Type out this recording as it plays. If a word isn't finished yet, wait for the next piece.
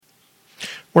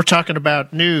We're talking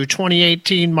about new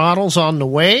 2018 models on the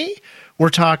way. We're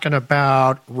talking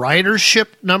about ridership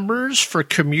numbers for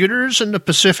commuters in the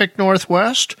Pacific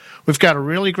Northwest. We've got a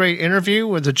really great interview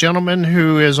with a gentleman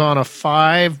who is on a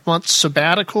 5-month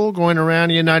sabbatical going around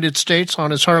the United States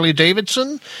on his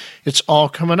Harley-Davidson. It's all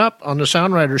coming up on the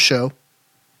Sound Rider Show.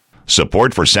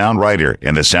 Support for Sound Rider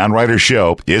and the Sound Rider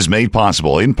Show is made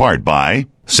possible in part by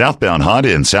Southbound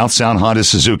Honda and South Sound Honda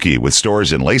Suzuki with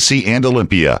stores in Lacey and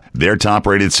Olympia. Their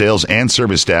top-rated sales and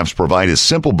service staffs provide a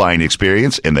simple buying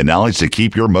experience and the knowledge to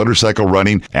keep your motorcycle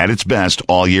running at its best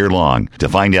all year long. To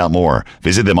find out more,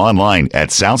 visit them online at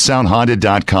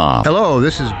southsoundhonda.com. Hello,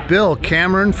 this is Bill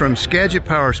Cameron from Skagit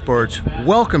Power Sports.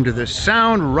 Welcome to the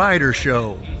Sound Rider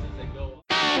Show.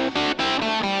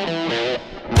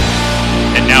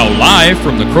 And now live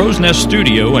from the Crow's Nest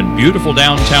Studio in beautiful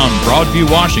downtown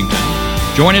Broadview, Washington,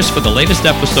 join us for the latest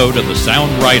episode of the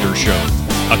Sound Rider Show,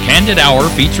 a candid hour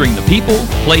featuring the people,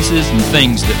 places, and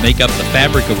things that make up the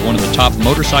fabric of one of the top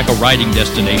motorcycle riding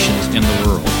destinations in the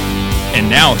world. And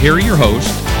now, here are your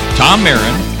hosts, Tom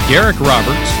Marin, Garrick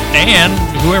Roberts, and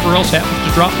whoever else happens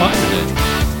to drop by today.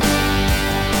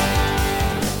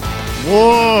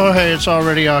 Whoa, hey, it's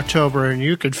already October, and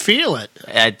you could feel it.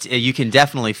 You can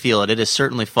definitely feel it. It is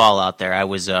certainly fall out there. I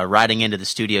was riding into the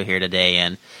studio here today,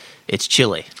 and it's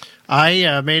chilly.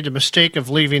 I made the mistake of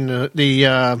leaving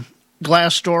the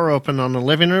glass door open on the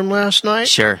living room last night.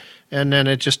 Sure. And then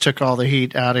it just took all the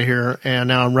heat out of here, and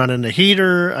now I'm running the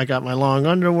heater. I got my long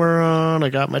underwear on. I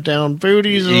got my down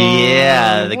booties on.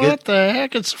 Yeah. What the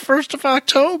heck? It's the 1st of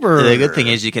October. The good thing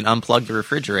is you can unplug the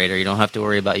refrigerator. You don't have to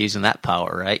worry about using that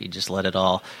power, right? You just let it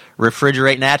all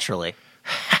refrigerate naturally.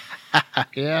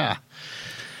 Yeah.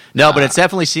 No, but it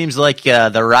definitely seems like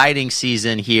the riding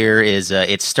season here is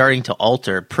it's starting to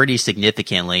alter pretty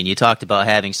significantly. And you talked about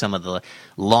having some of the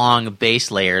long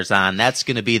base layers on. That's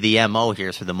going to be the MO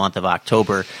here for the month of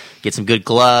October. Get some good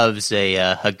gloves,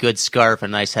 a good scarf, a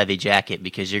nice heavy jacket,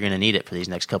 because you're going to need it for these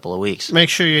next couple of weeks. Make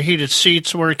sure your heated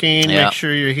seat's working. Yep. Make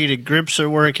sure your heated grips are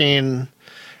working.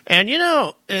 And, you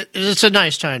know, it's a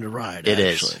nice time to ride, It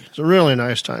actually. is. It's a really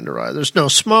nice time to ride. There's no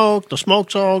smoke. The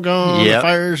smoke's all gone. Yep. The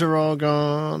fires are all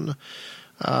gone.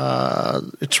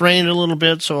 It's rained a little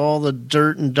bit, so all the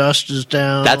dirt and dust is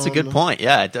down. That's a good point.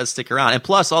 Yeah, it does stick around. And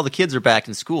plus, all the kids are back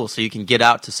in school, so you can get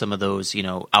out to some of those,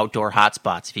 outdoor hot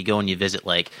spots. If you go and you visit,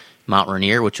 like, Mount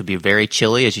Rainier, which will be very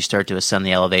chilly as you start to ascend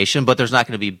the elevation, but there's not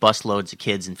going to be busloads of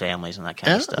kids and families and that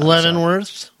kind of stuff. Leavenworth.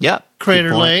 So. Yeah.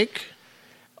 Crater Lake.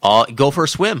 Go for a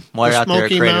swim while you're out there at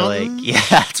Crater Mountains. Lake. Yeah,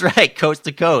 that's right. Coast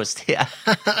to coast. Yeah.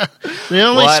 The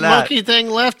only smoky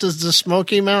thing left is the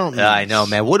Smoky Mountains. I know,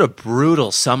 man. What a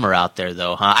brutal summer out there,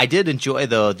 though, huh? I did enjoy,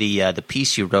 though, the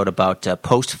piece you wrote about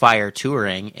post-fire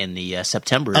touring in the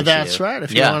September issue. That's right.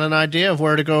 If you want an idea of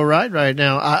where to go ride right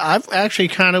now, I've actually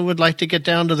kind of would like to get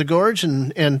down to the gorge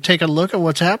and take a look at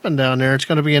what's happened down there. It's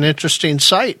going to be an interesting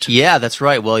sight. Yeah, that's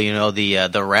right. Well,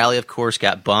 the rally, of course,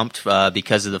 got bumped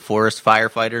because of the forest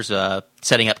firefighters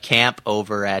setting up camp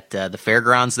over at the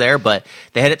fairgrounds there, but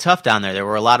they had it tough down there. There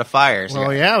were a lot of fires.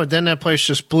 Well, yeah, but then that place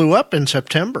just blew up in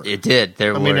September. It did.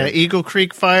 I mean, the Eagle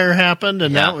Creek fire happened,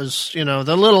 and that was,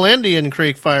 the Little Indian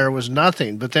Creek fire was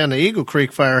nothing, but then the Eagle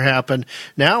Creek fire happened.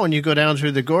 Now, when you go down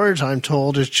through the gorge, I'm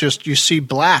told it's just you see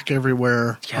black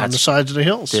everywhere on the sides of the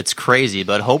hills. It's crazy,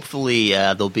 but hopefully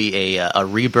there'll be a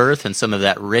rebirth and some of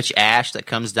that rich ash that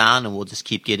comes down, and we'll just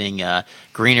keep getting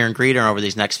greener and greener over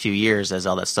these next few years as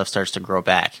all that stuff starts to grow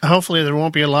back. Hopefully there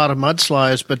won't be a lot of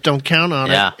mudslides, but don't count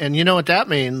on it. And you know what that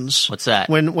means? What's that?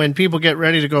 When people get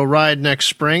ready to go ride next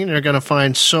spring, they're going to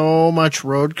find so much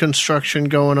road construction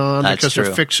going on because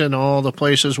they're fixing all the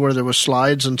places where there was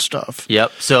slides and stuff.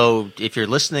 Yep. So if you're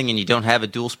listening and you don't have a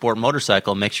dual sport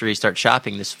motorcycle, make sure you start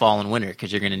shopping this fall and winter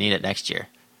because you're going to need it next year.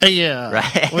 Yeah,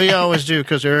 right. We always do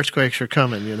because the earthquakes are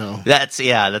coming,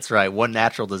 That's right. One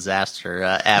natural disaster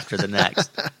after the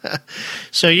next.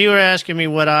 So you were asking me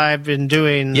what I've been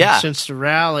doing since the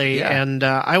rally, and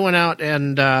I went out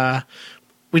and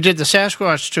we did the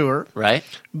Sasquatch tour. Right.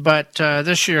 But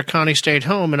this year Connie stayed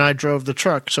home and I drove the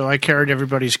truck, so I carried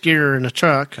everybody's gear in the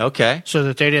truck. Okay. So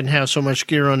that they didn't have so much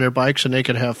gear on their bikes and they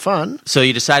could have fun. So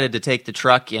you decided to take the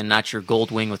truck and not your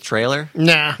Gold Wing with trailer?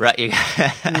 Nah. Right.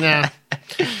 Nah.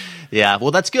 Yeah,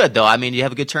 well, that's good, though. I mean, you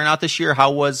have a good turnout this year.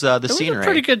 How was the scenery? It was a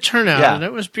pretty good turnout, and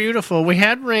it was beautiful. We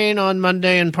had rain on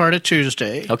Monday and part of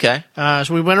Tuesday. Okay.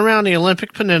 So we went around the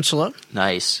Olympic Peninsula.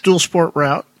 Nice. Dual sport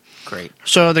route. Great.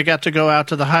 So they got to go out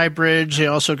to the High Bridge. They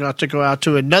also got to go out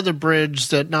to another bridge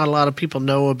that not a lot of people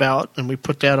know about, and we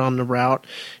put that on the route.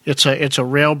 It's a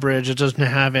rail bridge. It doesn't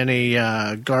have any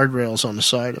guardrails on the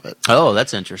side of it. Oh,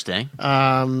 that's interesting.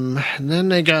 And then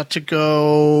they got to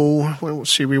go,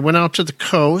 let's see, we went out to the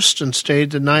coast and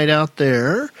stayed the night out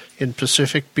there in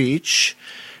Pacific Beach.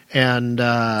 And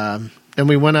then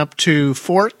we went up to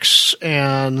Forks,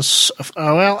 and,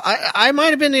 I might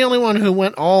have been the only one who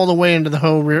went all the way into the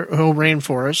whole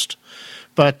rainforest.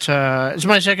 But it's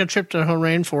my second trip to the whole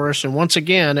rainforest, and once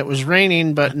again, it was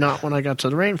raining, but not when I got to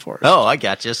the rainforest. Oh, I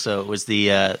gotcha. So it was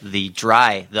the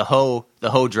dry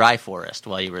forest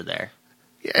while you were there.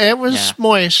 It was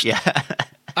moist. Yeah.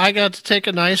 I got to take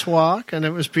a nice walk, and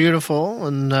it was beautiful.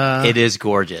 And it is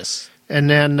gorgeous. And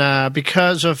then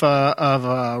because of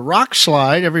a rock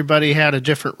slide, everybody had a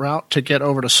different route to get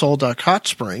over to Solduck Hot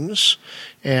Springs.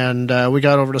 And we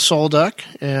got over to Solduck,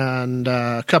 and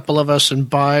a couple of us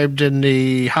imbibed in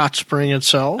the hot spring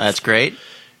itself. That's great.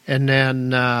 And then,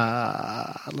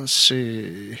 let's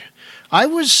see, I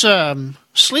was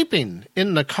sleeping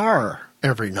in the car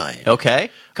every night.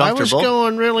 Okay, comfortable. I was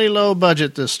going really low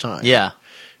budget this time. Yeah.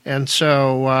 And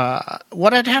so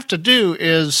what I'd have to do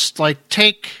is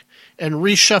take and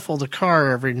reshuffle the car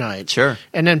every night. Sure.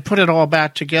 And then put it all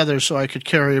back together so I could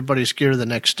carry everybody's gear the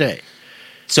next day.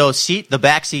 So the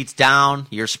back seat's down.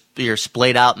 You're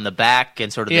splayed out in the back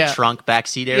and sort of the trunk back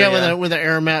seat area. Yeah, with an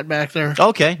air mat back there.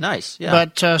 Okay, nice. Yeah.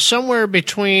 But somewhere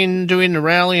between doing the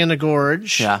rally in the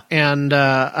gorge and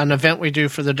an event we do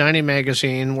for the Dining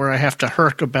Magazine where I have to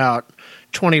herc about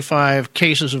 25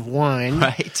 cases of wine.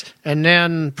 Right. And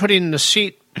then putting the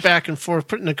seat back and forth,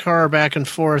 putting the car back and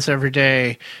forth every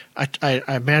day,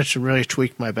 I managed to really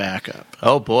tweak my back up.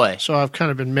 Oh boy! So I've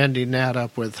kind of been mending that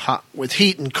up with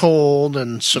heat and cold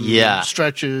and some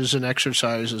stretches and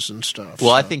exercises and stuff.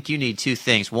 Well, I think you need two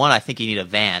things. One, I think you need a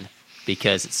van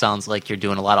because it sounds like you're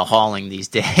doing a lot of hauling these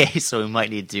days, so we might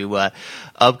need to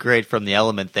upgrade from the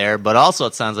Element there. But also,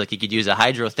 it sounds like you could use a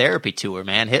hydrotherapy tour,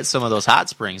 man. Hit some of those hot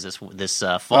springs this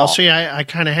fall. Well, see, I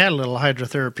kind of had a little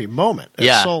hydrotherapy moment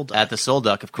at Solduck. At the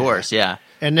Solduck, of course, yeah.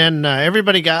 And then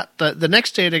everybody got the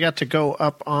next day. They got to go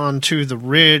up onto the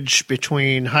ridge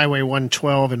between Highway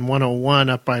 112 and 101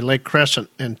 up by Lake Crescent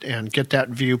and get that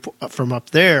view from up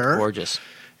there. Gorgeous.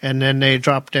 And then they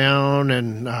dropped down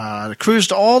and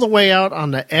cruised all the way out on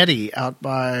the eddy out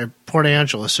by Port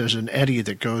Angeles. There's an eddy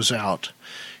that goes out.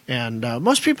 And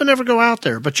most people never go out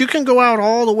there. But you can go out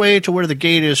all the way to where the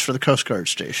gate is for the Coast Guard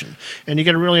station. And you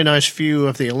get a really nice view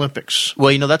of the Olympics.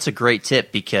 Well, that's a great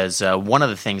tip because one of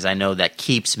the things I know that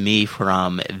keeps me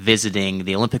from visiting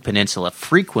the Olympic Peninsula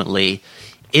frequently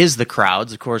is the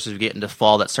crowds. Of course, as we get into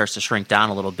fall, that starts to shrink down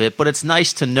a little bit. But it's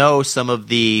nice to know some of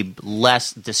the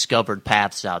less discovered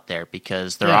paths out there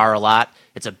because there are a lot.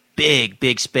 It's a big,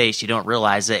 big space. You don't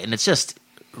realize it. And it's just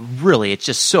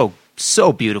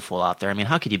so beautiful out there. I mean,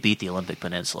 how could you beat the Olympic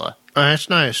Peninsula? It's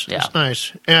nice. Yeah. It's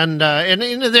nice. And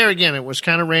there again, it was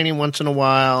kind of raining once in a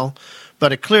while,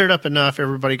 but it cleared up enough.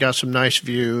 Everybody got some nice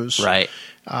views. Right.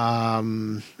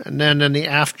 And then in the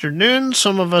afternoon,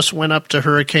 some of us went up to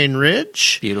Hurricane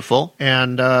Ridge. Beautiful.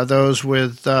 And those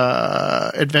with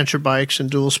adventure bikes and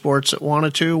dual sports that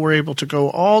wanted to were able to go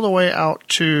all the way out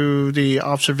to the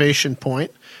observation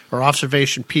point, or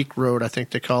Observation Peak Road, I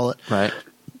think they call it. Right.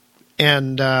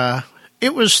 And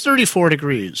it was 34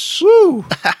 degrees. Woo!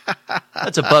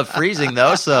 That's above freezing,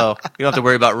 though, so you don't have to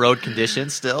worry about road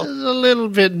conditions still. It's a little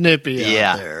bit nippy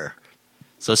out there.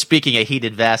 So speaking of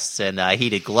heated vests and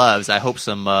heated gloves, I hope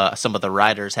some of the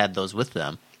riders had those with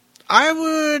them. I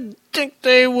would think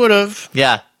they would have.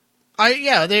 Yeah.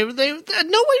 They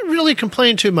nobody really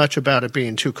complained too much about it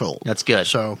being too cold. That's good.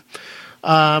 So,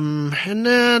 and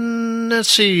then let's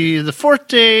see, the fourth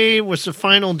day was the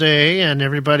final day, and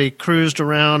everybody cruised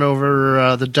around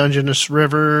over the Dungeness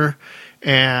River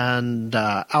and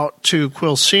out to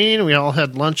Quilcene. We all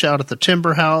had lunch out at the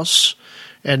Timber House.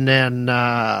 And then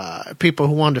people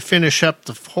who wanted to finish up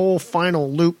the whole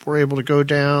final loop were able to go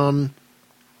down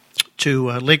to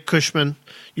Lake Cushman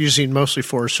using mostly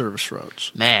Forest Service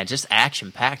roads. Man, just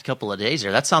action-packed couple of days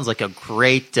there. That sounds like a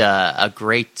great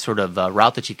sort of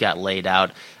route that you've got laid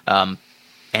out.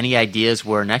 Any ideas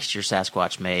where next year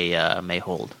Sasquatch may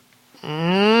hold?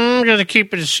 I'm going to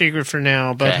keep it a secret for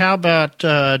now, but how about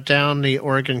down the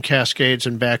Oregon Cascades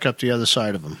and back up the other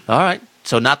side of them? All right.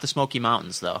 So not the Smoky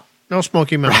Mountains, though. No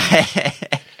Smoky Mountains.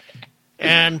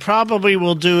 And probably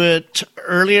we'll do it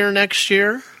earlier next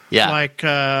year. Yeah. Like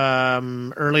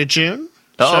early June.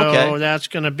 Oh, so okay. that's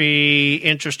going to be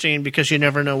interesting because you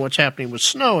never know what's happening with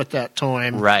snow at that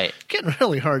time. Right. Getting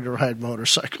really hard to ride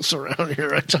motorcycles around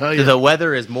here, I tell you. The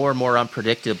weather is more and more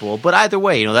unpredictable, but either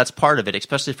way, that's part of it,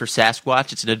 especially for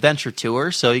Sasquatch. It's an adventure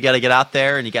tour, so you got to get out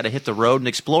there and you got to hit the road and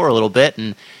explore a little bit,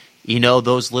 and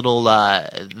those little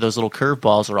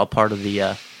curveballs are all part of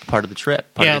the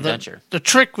trip, part of the adventure. The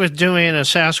trick with doing a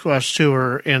Sasquatch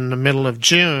tour in the middle of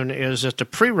June is that the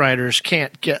pre-riders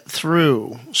can't get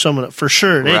through some of it. For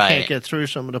sure, they can't get through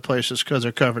some of the places because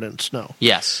they're covered in snow.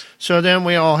 Yes. So then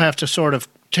we all have to sort of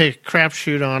take a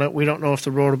crapshoot on it. We don't know if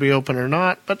the road will be open or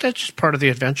not, but that's just part of the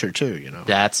adventure too,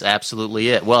 That's absolutely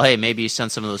it. Well, hey, maybe you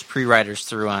send some of those pre-riders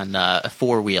through on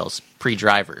 4 wheels,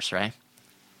 pre-drivers, right?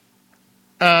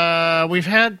 We've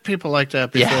had people like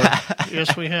that before. Yeah.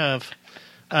 Yes, we have.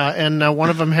 And one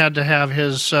of them had to have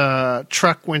his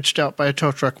truck winched out by a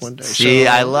tow truck one day. See,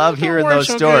 I love hearing those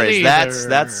stories. That's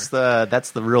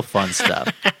That's the real fun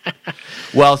stuff.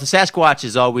 Well, the Sasquatch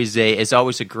is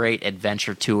always a great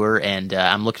adventure tour, and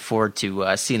I'm looking forward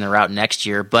to seeing the route next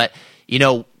year. But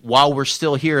while we're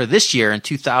still here this year in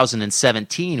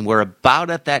 2017, we're about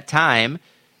at that time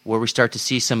where we start to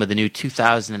see some of the new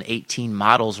 2018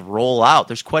 models roll out.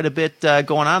 There's quite a bit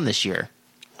going on this year.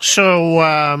 So,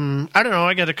 I don't know.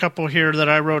 I got a couple here that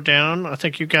I wrote down. I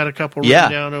think you got a couple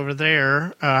written down over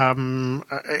there.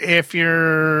 If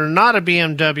you're not a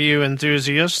BMW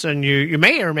enthusiast, then you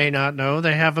may or may not know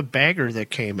they have a bagger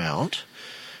that came out.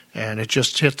 And it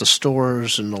just hit the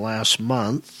stores in the last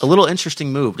month. A little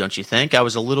interesting move, don't you think? I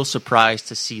was a little surprised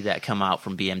to see that come out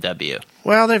from BMW.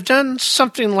 Well, they've done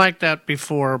something like that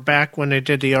before, back when they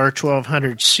did the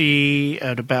R1200C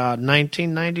at about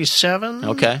 1997.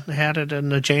 Okay. They had it in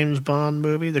the James Bond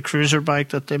movie, the cruiser bike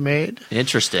that they made.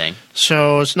 Interesting.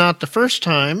 So it's not the first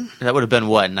time. That would have been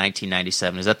what, in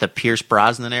 1997? Is that the Pierce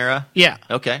Brosnan era? Yeah.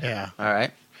 Okay. Yeah. All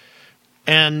right.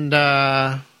 And so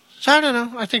I don't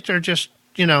know. I think they're just,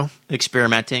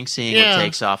 experimenting, seeing what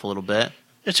takes off a little bit.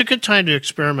 It's a good time to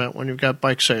experiment when you've got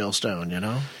bike sales down,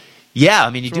 Yeah, I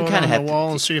mean, you do kind of have to the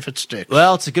wall and see if it sticks.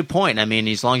 Well, it's a good point. I mean,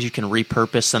 as long as you can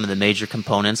repurpose some of the major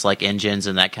components like engines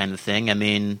and that kind of thing, I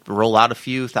mean, roll out a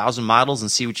few thousand models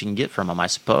and see what you can get from them, I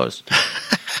suppose.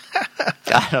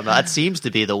 I don't know. That seems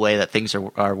to be the way that things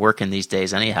are working these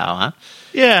days anyhow, huh?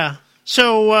 Yeah.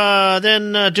 So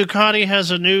then Ducati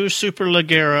has a new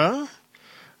Superleggera.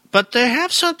 But they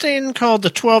have something called the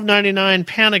 1299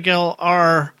 Panigale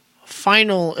R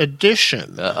Final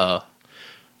Edition. Uh-oh.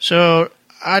 So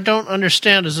I don't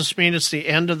understand. Does this mean it's the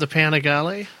end of the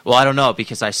Panigale? Well, I don't know,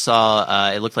 because I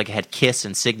saw it looked like it had Kiss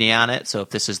insignia on it. So if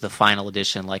this is the final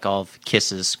edition, like all of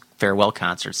Kiss's farewell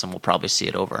concerts, then we'll probably see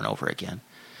it over and over again.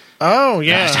 Oh,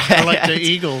 yeah. I like the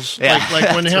Eagles. Yeah.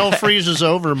 Like when Hell Freezes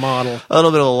Over model. A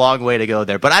little bit of a long way to go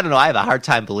there. But I don't know. I have a hard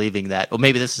time believing that. Well,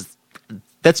 maybe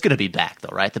that's going to be back,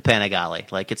 though, right? The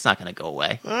Panigale. Like, it's not going to go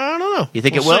away. I don't know. You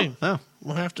think We'll it see. will? Oh.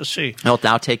 We'll have to see. Well,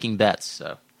 now taking bets,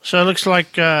 So it looks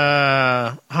like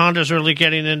Honda's really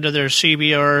getting into their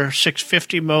CBR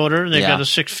 650 motor. They've got a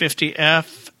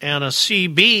 650F and a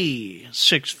CB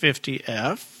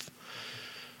 650F.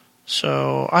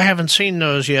 So I haven't seen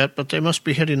those yet, but they must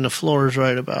be hitting the floors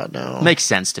right about now. Makes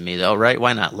sense to me, though, right?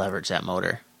 Why not leverage that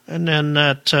motor? And then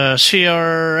that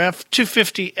CRF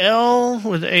 250L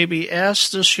with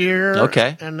ABS this year.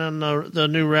 Okay. And then the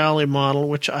new Rally model,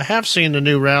 which I have seen the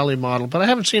new Rally model, but I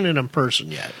haven't seen it in person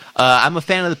yet. I'm a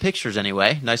fan of the pictures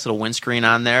anyway. Nice little windscreen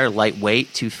on there,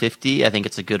 lightweight, 250. I think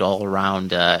it's a good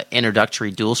all-around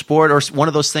introductory dual sport, or one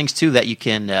of those things, too, that you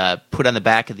can put on the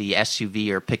back of the SUV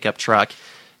or pickup truck,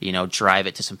 drive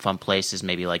it to some fun places,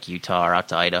 maybe like Utah or out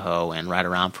to Idaho, and ride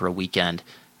around for a weekend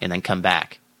and then come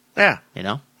back. Yeah.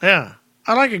 Yeah.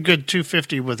 I like a good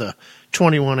 250 with a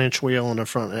 21-inch wheel in the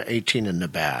front and 18 in the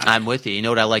back. I'm with you. You know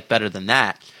what I like better than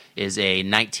that is a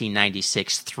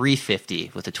 1996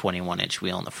 350 with a 21-inch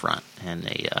wheel in the front and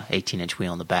a 18-inch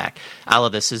wheel in the back. I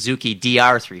love the Suzuki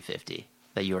DR 350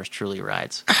 that yours truly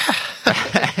rides.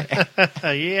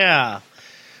 Yeah.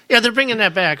 Yeah, they're bringing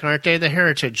that back, aren't they? The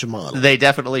Heritage model. They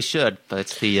definitely should, but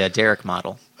it's the Derek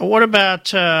model. What about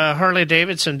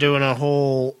Harley-Davidson doing a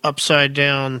whole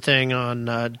upside-down thing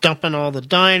on dumping all the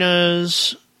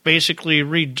Dynas, basically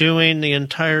redoing the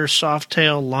entire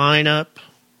Softail lineup?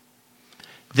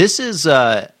 This is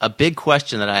a big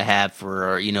question that I have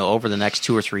for over the next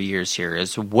 2 or 3 years here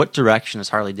is what direction is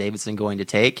Harley-Davidson going to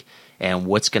take and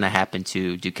what's going to happen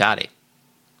to Ducati?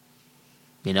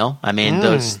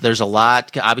 There's a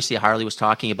lot. Obviously, Harley was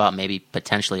talking about maybe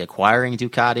potentially acquiring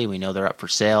Ducati. We know they're up for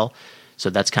sale, so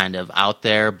that's kind of out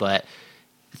there. But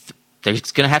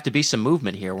there's going to have to be some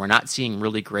movement here. We're not seeing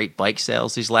really great bike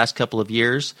sales these last couple of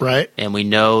years. Right. And we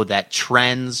know that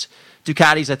trends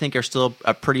Ducatis, I think, are still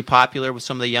pretty popular with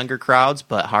some of the younger crowds,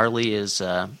 but Harley is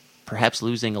perhaps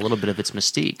losing a little bit of its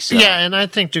mystique. So. Yeah, and I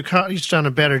think Ducati's done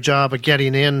a better job of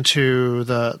getting into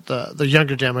the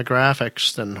younger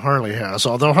demographics than Harley has,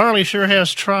 although Harley sure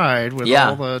has tried with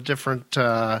all the different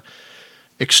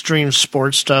extreme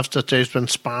sports stuff that they've been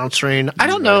sponsoring. I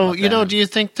don't know, do you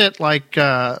think that like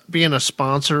being a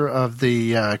sponsor of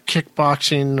the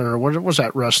kickboxing or what was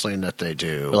that wrestling that they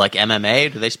do? Like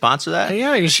MMA, do they sponsor that?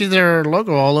 Yeah, you see their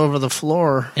logo all over the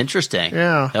floor. Interesting.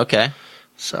 Yeah. Okay.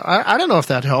 So I don't know if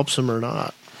that helps them or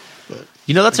not. But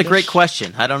that's a great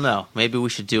question. I don't know. Maybe we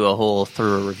should do a whole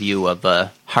thorough review of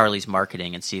Harley's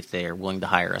marketing and see if they are willing to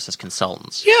hire us as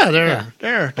consultants. Yeah,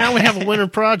 there. Now we have a winter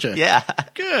project. Yeah.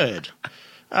 Good.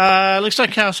 Looks like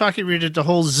Kawasaki redid the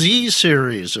whole Z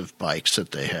series of bikes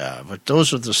that they have. But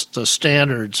those are the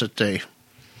standards that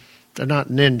they're not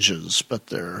ninjas, but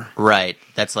they're right.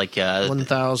 That's like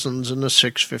 1000s and the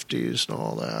 650s and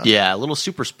all that. Yeah, a little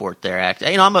super sport there.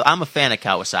 I'm a fan of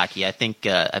Kawasaki. I think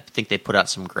they put out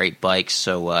some great bikes.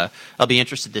 So I'll be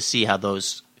interested to see how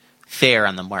those fare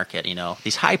on the market.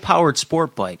 These high-powered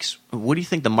sport bikes. What do you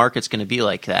think the market's going to be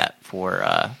like that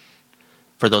for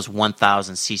those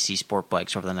 1,000cc sport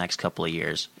bikes over the next couple of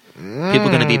years? People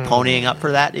going to be ponying up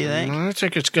for that, do you think? I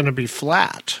think it's going to be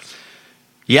flat.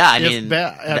 Yeah,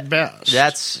 at best.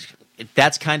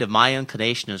 That's kind of my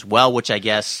inclination as well, which I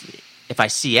guess if I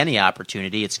see any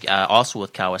opportunity, it's also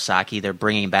with Kawasaki. They're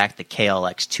bringing back the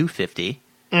KLX 250,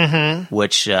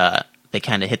 which they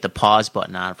kind of hit the pause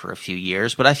button on for a few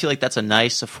years. But I feel like that's a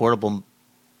nice, affordable,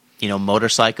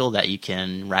 motorcycle that you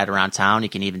can ride around town. You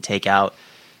can even take out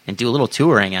and do a little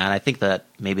touring on. I think that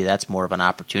maybe that's more of an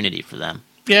opportunity for them.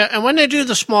 Yeah, and when they do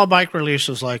the small bike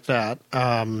releases like that,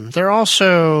 they're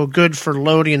also good for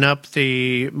loading up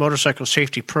the motorcycle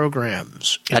safety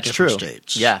programs in different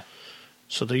states. Yeah.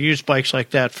 So they use bikes like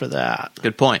that for that.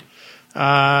 Good point.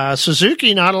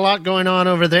 Suzuki, not a lot going on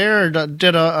over there.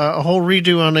 Did a whole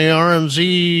redo on the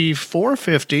RMZ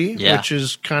 450, which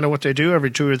is kind of what they do every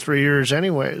 2 or 3 years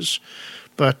anyways.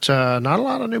 But not a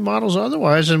lot of new models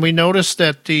otherwise. And we noticed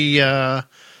that the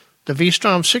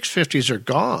V-Strom 650s are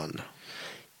gone.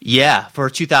 Yeah, for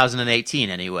 2018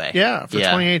 anyway. Yeah, for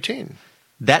 2018.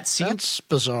 That's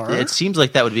bizarre. It seems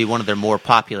like that would be one of their more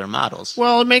popular models.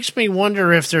 Well, it makes me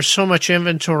wonder if there's so much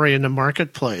inventory in the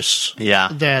marketplace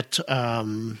that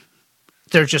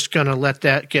they're just going to let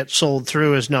that get sold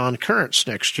through as non-currents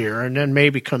next year and then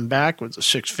maybe come back with the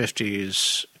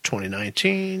 650s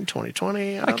 2019,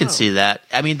 2020. I can see that.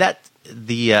 I mean, the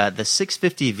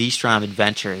 650 V-Strom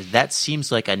Adventure, that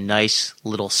seems like a nice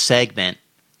little segment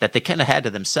that they kind of had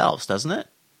to themselves, doesn't it?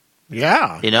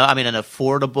 Yeah. An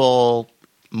affordable,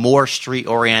 more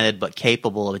street-oriented, but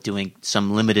capable of doing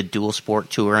some limited dual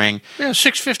sport touring. Yeah,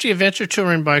 650 adventure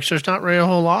touring bikes, there's not really a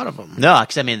whole lot of them. No,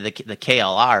 because, the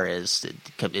KLR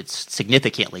it's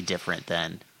significantly different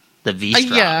than the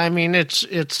V-Strom.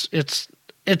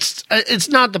 It's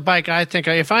not the bike I think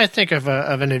of. If I think of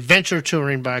an adventure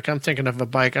touring bike, I'm thinking of a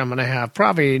bike I'm going to have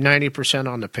probably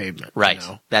 90% on the pavement. Right.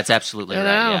 That's absolutely right. And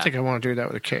I don't think I want to do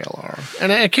that with a KLR.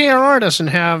 And a KLR doesn't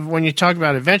have, when you talk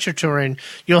about adventure touring,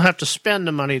 you'll have to spend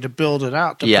the money to build it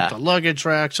out, to put the luggage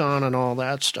racks on and all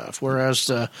that stuff. Whereas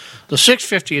the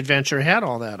 650 Adventure had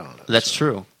all that on it. That's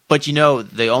true. But,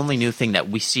 the only new thing that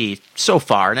we see so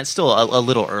far, and it's still a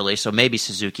little early, so maybe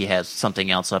Suzuki has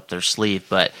something else up their sleeve,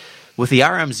 but with the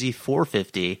RMZ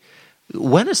 450,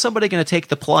 when is somebody going to take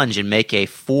the plunge and make a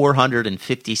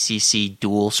 450cc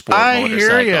dual sport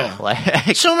motorcycle? I hear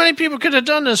you. So many people could have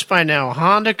done this by now.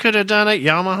 Honda could have done it.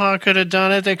 Yamaha could have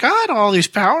done it. They got all these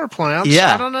power plants.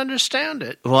 Yeah. I don't understand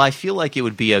it. Well, I feel like it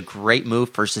would be a great move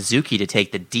for Suzuki to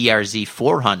take the DRZ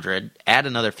 400, add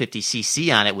another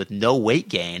 50cc on it with no weight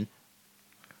gain.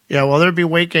 Yeah, well, there'd be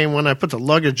weight gain when I put the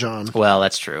luggage on. Well,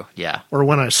 that's true, yeah. Or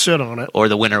when I sit on it. Or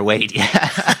the winter weight, yeah.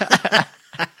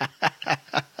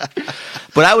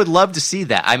 But I would love to see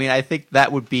that. I think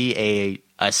that would be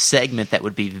a segment that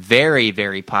would be very,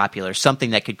 very popular,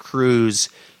 something that could cruise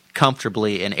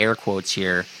comfortably, in air quotes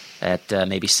here, at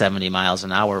maybe 70 miles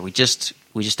an hour. We just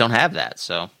don't have that,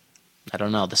 so I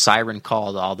don't know. The siren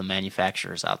call to all the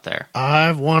manufacturers out there.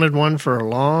 I've wanted one for a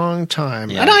long time.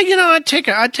 Yeah. And I'd take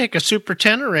a Super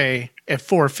Tenere at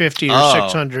 450 or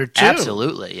 600 too.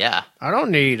 Absolutely, yeah. I don't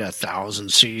need 1,000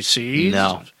 cc's.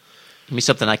 No. Give me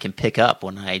something I can pick up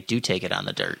when I do take it on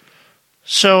the dirt.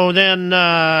 So then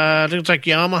it looks like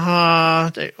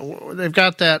Yamaha, they've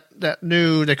got that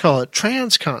new, they call it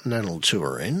transcontinental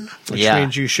touring, which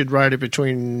means you should ride it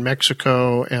between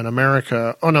Mexico and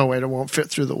America. Oh, no, wait, it won't fit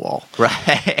through the wall.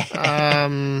 Right.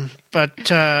 But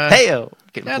Heyo.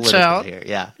 getting That's political out. here.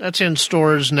 Yeah. That's in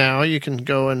stores now. You can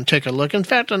go and take a look. In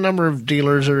fact, a number of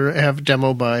dealers have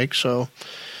demo bikes. So,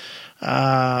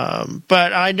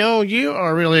 but I know you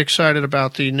are really excited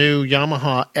about the new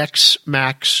Yamaha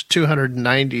X-Max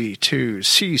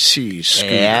 292cc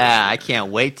scooter. Yeah, I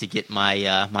can't wait to get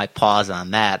my my paws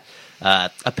on that.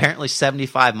 Apparently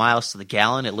 75 miles to the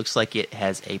gallon. It looks like it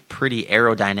has a pretty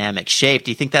aerodynamic shape. Do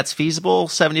you think that's feasible,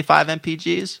 75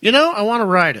 mpgs? You know, I want to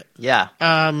ride it. Yeah.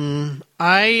 I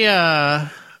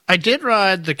did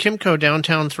ride the Kimco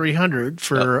Downtown 300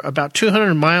 for about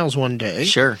 200 miles one day.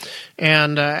 Sure.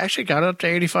 And actually got up to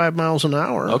 85 miles an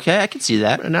hour. Okay, I can see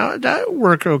that. And now that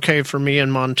worked okay for me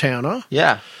in Montana.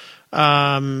 Yeah.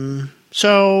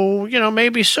 So, you know,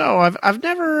 maybe so. I've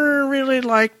never really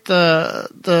liked the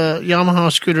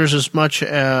Yamaha scooters as much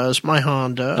as my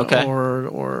Honda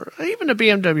or even the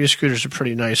BMW scooter is a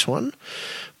pretty nice one.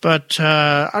 But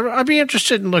I'd be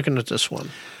interested in looking at this one.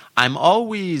 I'm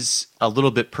always a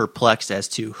little bit perplexed as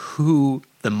to who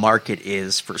the market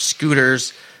is for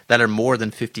scooters that are more than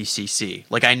 50cc.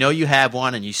 Like, I know you have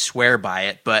one and you swear by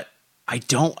it, but I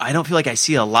don't feel like I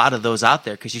see a lot of those out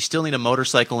there because you still need a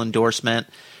motorcycle endorsement.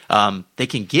 They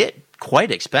can get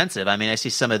quite expensive. I mean, I see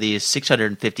some of these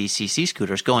 650cc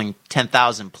scooters going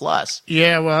 10,000 plus.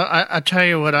 Yeah, well, I tell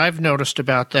you what I've noticed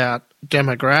about that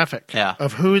demographic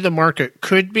of who the market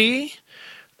could be.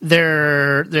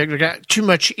 They've got too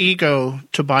much ego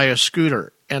to buy a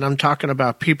scooter. And I'm talking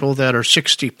about people that are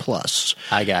 60 plus.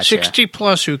 I got 60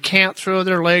 plus who can't throw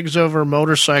their legs over a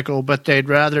motorcycle, but they'd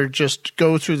rather just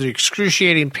go through the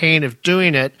excruciating pain of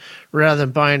doing it rather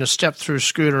than buying a step-through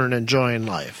scooter and enjoying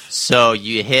life. So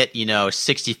you hit,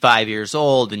 65 years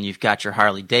old and you've got your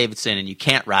Harley-Davidson and you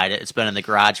can't ride it. It's been in the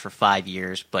garage for 5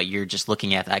 years, but you're just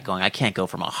looking at that going, I can't go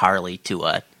from a Harley to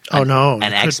an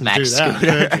X-Max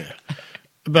scooter.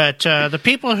 But the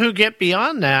people who get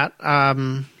beyond that,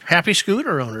 happy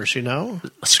scooter owners,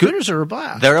 Scooters are a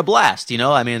blast. They're a blast,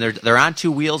 I mean, they're on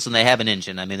two wheels and they have an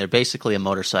engine. I mean, they're basically a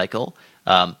motorcycle.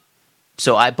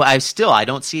 So I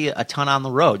don't see a ton on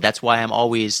the road. That's why I'm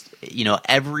always,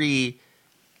 every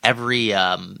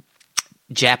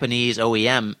Japanese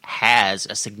OEM has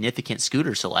a significant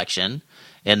scooter selection.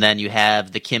 And then you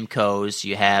have the Kimcos,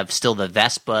 you have still the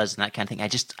Vespas and that kind of thing.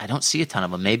 I don't see a ton of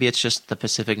them. Maybe it's just the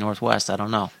Pacific Northwest. I don't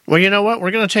know. Well, you know what?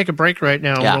 We're going to take a break right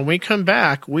now. Yeah. When we come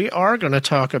back, we are going to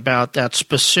talk about that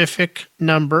specific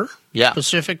number,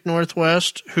 Pacific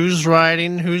Northwest, who's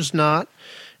riding, who's not.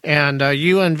 And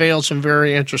you unveiled some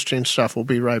very interesting stuff. We'll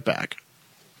be right back.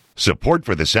 Support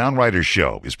for the Sound Riders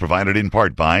Show is provided in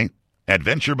part by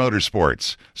Adventure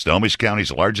Motorsports, Snohomish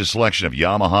County's largest selection of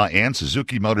Yamaha and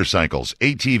Suzuki motorcycles,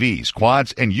 ATVs,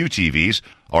 quads, and UTVs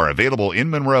are available in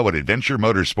Monroe at Adventure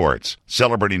Motorsports.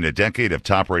 Celebrating a decade of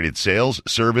top-rated sales,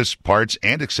 service, parts,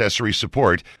 and accessory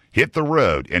support, hit the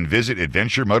road and visit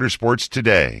Adventure Motorsports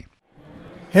today.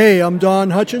 Hey, I'm Don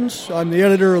Hutchins. I'm the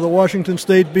editor of the Washington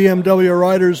State BMW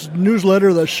Riders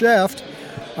newsletter, The Shaft.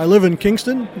 I live in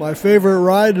Kingston. My favorite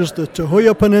ride is the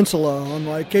Tahuya Peninsula on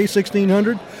my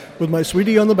K1600 with my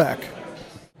sweetie on the back.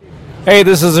 Hey,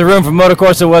 this is Arun from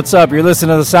Motocorsa. What's up? You're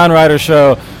listening to the Sound Rider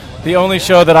Show, the only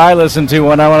show that I listen to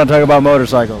when I want to talk about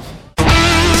motorcycles.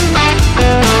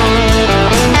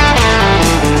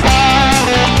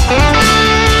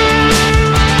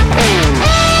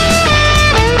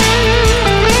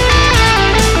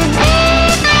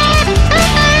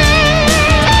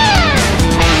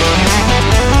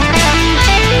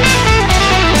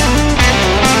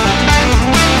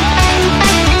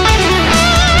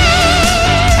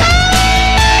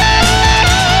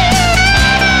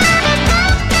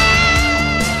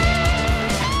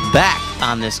 Back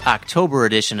on this October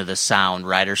edition of the Sound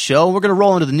Rider Show, we're going to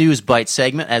roll into the News Bite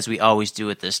segment, as we always do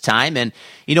at this time. And,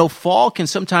 fall can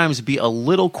sometimes be a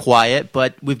little quiet,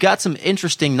 but we've got some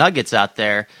interesting nuggets out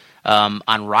there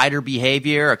on rider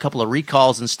behavior, a couple of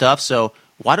recalls and stuff. So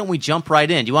why don't we jump right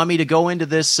in? Do you want me to go into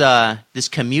this this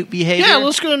commute behavior? Yeah,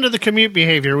 let's go into the commute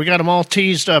behavior. We got them all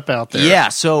teased up out there. Yeah,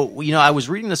 so, I was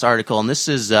reading this article, and this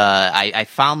is, I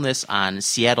found this on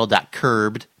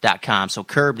seattle.curbed.com. So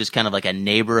Curbed is kind of like a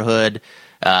neighborhood,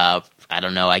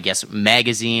 I guess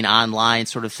magazine, online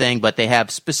sort of thing, but they have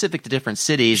specific to different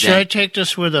cities. Should I take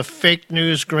this with a fake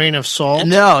news grain of salt?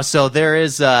 No, so there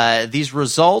is, these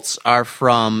results are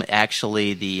from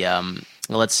actually the...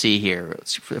 let's see here.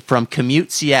 It's from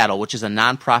Commute Seattle, which is a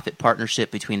nonprofit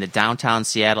partnership between the Downtown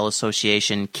Seattle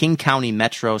Association, King County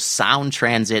Metro, Sound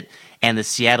Transit, and the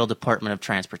Seattle Department of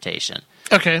Transportation.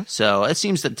 Okay. So it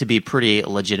seems to be pretty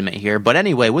legitimate here. But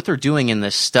anyway, what they're doing in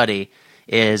this study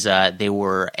is they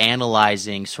were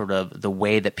analyzing sort of the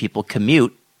way that people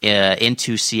commute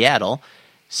into Seattle.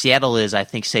 Seattle is, I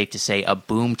think, safe to say, a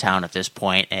boom town at this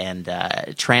point, and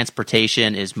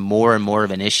transportation is more and more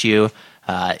of an issue.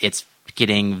 It's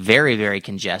getting very, very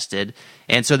congested,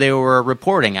 and so they were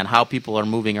reporting on how people are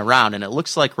moving around, and it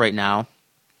looks like right now,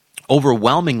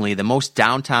 overwhelmingly, the most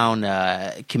downtown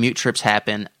commute trips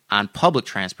happen on public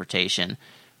transportation,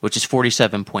 which is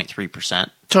 47.3%.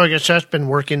 So I guess that's been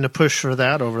working to push for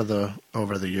that over the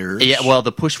years. Yeah, well,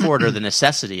 the push for it or the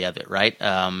necessity of it, right?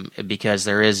 Because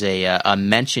there is a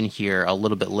mention here a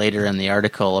little bit later in the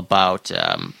article about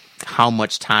how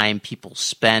much time people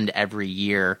spend every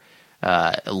year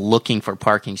looking for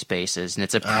parking spaces, and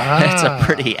it's a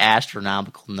pretty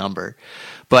astronomical number.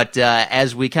 But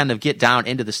as we kind of get down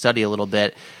into the study a little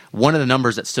bit, one of the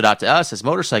numbers that stood out to us as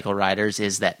motorcycle riders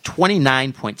is that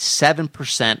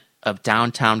 29.7% of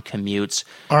downtown commutes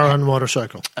are on a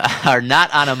motorcycle. Are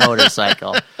not on a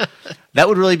motorcycle. That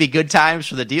would really be good times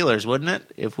for the dealers, wouldn't it?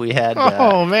 If we had.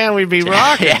 Oh man, we'd be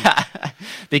rocking. Yeah,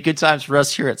 be good times for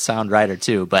us here at Sound Rider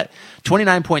too. But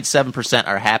 29.7%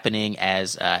 are happening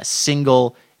as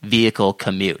single vehicle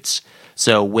commutes.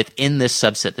 So within this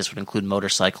subset, this would include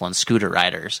motorcycle and scooter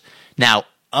riders. Now,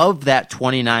 of that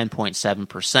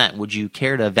 29.7%, would you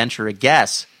care to venture a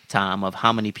guess, Tom, of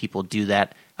how many people do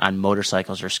that on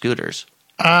motorcycles or scooters?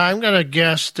 I'm going to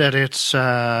guess that it's 5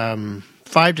 to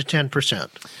 10%.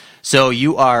 So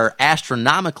you are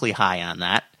astronomically high on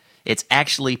that. It's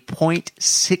actually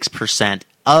 0.6%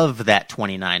 of that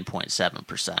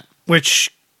 29.7%.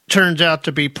 Which turns out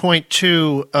to be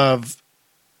 0.2 of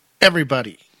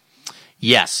everybody.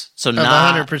 Yes, so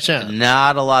not 100%.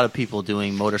 Not a lot of people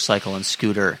doing motorcycle and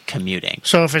scooter commuting.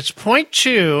 So if it's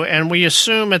 0.2, and we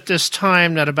assume at this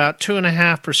time that about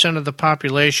 2.5% of the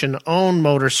population own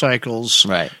motorcycles,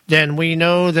 right, then we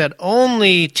know that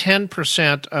only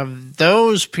 10% of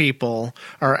those people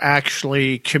are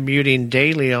actually commuting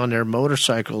daily on their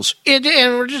motorcycles. And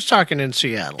we're just talking in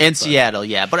Seattle. Seattle,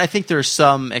 yeah. But I think there's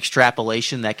some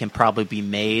extrapolation that can probably be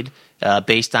made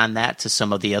based on that to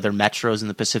some of the other metros in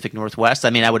the Pacific Northwest. I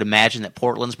mean, I would imagine that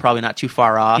Portland's probably not too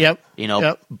far off. Yep.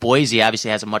 Boise obviously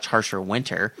has a much harsher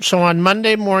winter. So on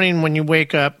Monday morning when you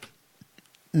wake up,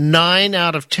 9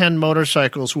 out of 10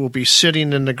 motorcycles will be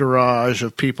sitting in the garage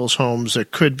of people's homes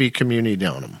that could be commuting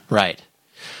on them. Right.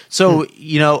 So,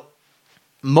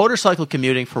 motorcycle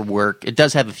commuting for work, it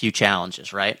does have a few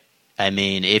challenges, right? I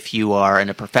mean, if you are in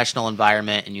a professional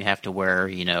environment and you have to wear,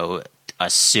 a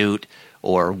suit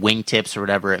or wingtips or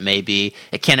whatever it may be,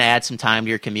 it can add some time to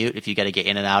your commute if you got to get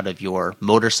in and out of your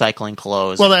motorcycling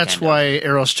clothes. Well, that's why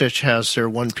Aerostitch has their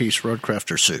one-piece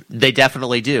roadcrafter suit. They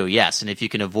definitely do, yes. And if you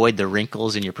can avoid the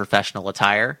wrinkles in your professional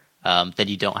attire, then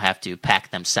you don't have to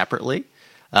pack them separately.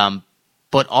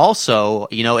 But also,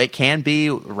 it can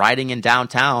be riding in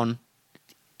downtown.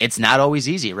 It's not always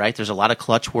easy, right? There's a lot of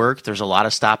clutch work. There's a lot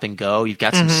of stop and go. You've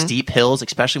got some steep hills,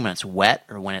 especially when it's wet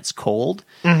or when it's cold.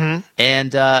 Mm-hmm.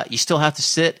 And you still have to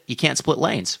sit. You can't split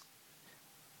lanes.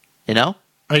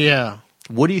 Yeah.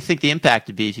 What do you think the impact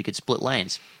would be if you could split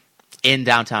lanes in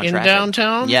downtown traffic? In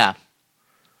downtown? Yeah.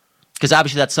 Because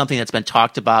obviously that's something that's been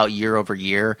talked about year over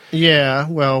year. Yeah.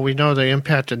 Well, we know the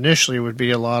impact initially would be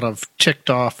a lot of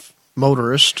ticked-off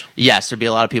motorist. Yes, there'd be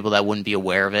a lot of people that wouldn't be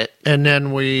aware of it. And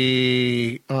then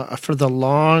we, for the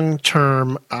long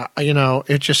term,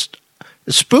 it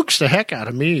spooks the heck out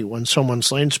of me when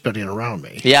someone's lane splitting around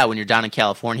me. Yeah, when you're down in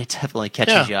California, it definitely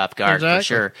catches you off guard, exactly. For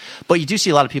sure. But you do see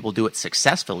a lot of people do it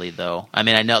successfully, though. I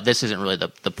mean, I know this isn't really the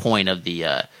point of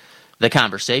the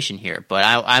conversation here, but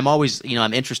I'm always,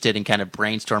 I'm interested in kind of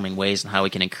brainstorming ways on how we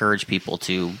can encourage people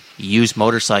to use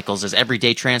motorcycles as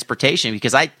everyday transportation,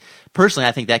 because I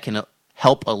think that can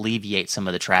help alleviate some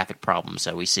of the traffic problems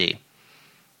that we see.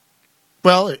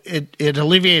 Well, it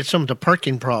alleviates some of the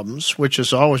parking problems, which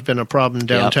has always been a problem in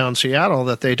downtown Seattle,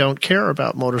 that they don't care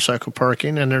about motorcycle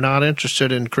parking and they're not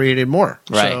interested in creating more.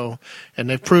 Right. So, and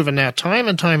they've proven that time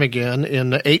and time again in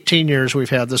the 18 years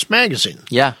we've had this magazine.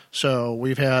 Yeah. So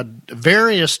we've had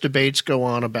various debates go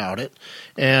on about it,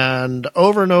 and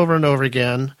over and over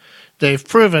again, they've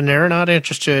proven they're not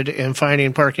interested in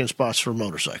finding parking spots for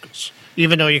motorcycles,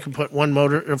 even though you can put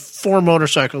 4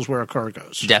 motorcycles where a car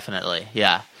goes. Definitely,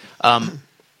 yeah.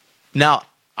 Now,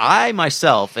 I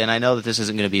myself, and I know that this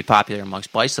isn't going to be popular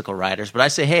amongst bicycle riders, but I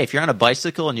say, hey, if you're on a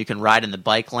bicycle and you can ride in the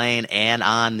bike lane and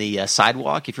on the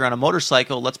sidewalk, if you're on a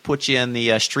motorcycle, let's put you in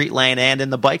the street lane and in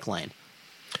the bike lane.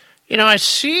 I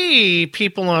see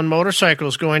people on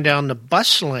motorcycles going down the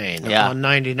bus lane on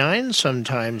 99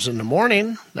 sometimes in the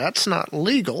morning. That's not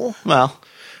legal. Well,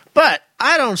 but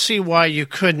I don't see why you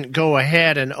couldn't go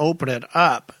ahead and open it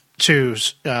up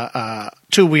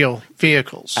two-wheel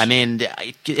vehicles. I mean,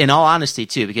 in all honesty,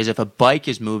 too, because if a bike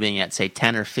is moving at, say,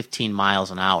 10 or 15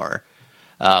 miles an hour,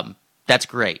 that's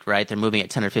great, right? They're moving at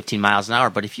 10 or 15 miles an hour.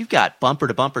 But if you've got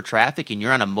bumper-to-bumper traffic and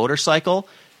you're on a motorcycle,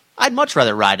 I'd much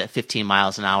rather ride at 15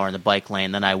 miles an hour in the bike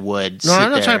lane than I would No,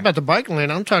 I'm not talking about the bike lane.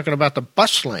 I'm talking about the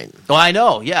bus lane. Well, I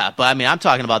know, yeah. But, I mean, I'm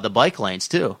talking about the bike lanes,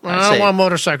 too. Well, I don't want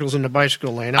motorcycles in the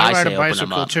bicycle lane. I ride a say open them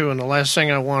bicycle, up. too, and the last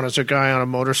thing I want is a guy on a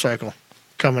motorcycle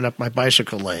coming up my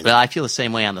bicycle lane. Well, I feel the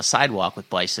same way on the sidewalk with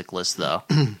bicyclists, though.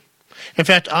 In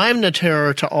fact, I'm the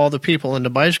terror to all the people in the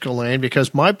bicycle lane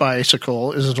because my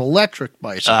bicycle is an electric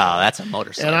bicycle. Oh, that's a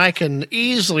motorcycle. And I can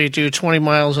easily do 20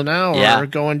 miles an hour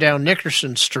going down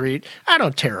Nickerson Street. I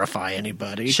don't terrify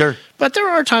anybody. Sure. But there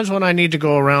are times when I need to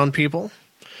go around people.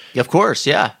 Of course,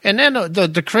 yeah. And then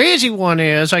the crazy one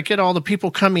is I get all the people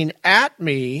coming at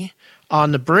me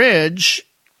on the bridge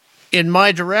in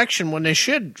my direction when they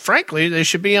should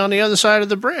be on the other side of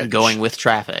the bridge. Going with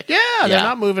traffic. Yeah, they're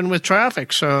not moving with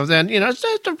traffic. So then, there's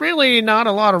really not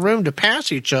a lot of room to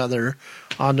pass each other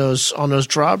on those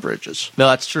drawbridges. No,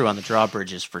 that's true on the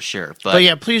drawbridges for sure. But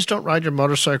yeah, please don't ride your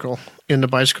motorcycle in the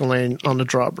bicycle lane on the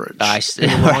drawbridge. In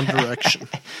the wrong direction.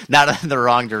 Not in the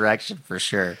wrong direction for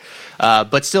sure.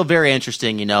 But still very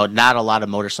interesting, not a lot of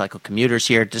motorcycle commuters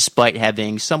here despite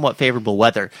having somewhat favorable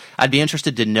weather. I'd be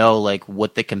interested to know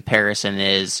what the comparison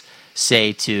is,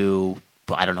 say, to,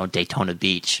 I don't know, Daytona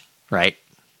Beach, right?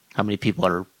 How many people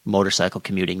are motorcycle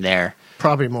commuting there?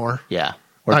 Probably more. Yeah.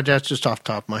 That's just off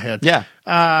the top of my head. Yeah.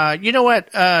 You know what?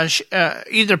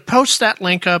 Either post that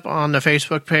link up on the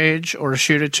Facebook page or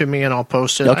shoot it to me and I'll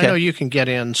post it. Okay. I know you can get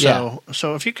in, so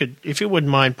if you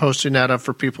wouldn't mind posting that up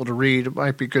for people to read, it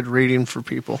might be good reading for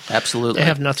people. Absolutely. They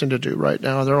have nothing to do right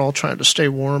now. They're all trying to stay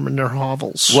warm in their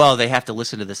hovels. Well, they have to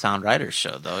listen to the Sound Riders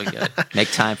show, though. You got to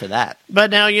make time for that.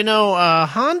 But now,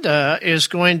 Honda is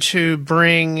going to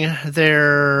bring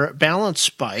their balance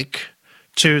bike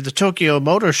to the Tokyo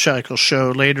Motorcycle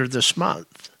Show later this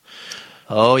month.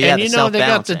 Oh, yeah, and they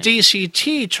got the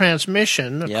DCT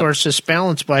transmission. Of course, this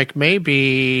balance bike may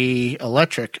be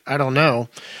electric. I don't know.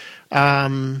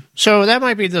 So that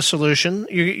might be the solution.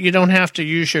 You don't have to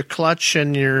use your clutch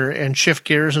and shift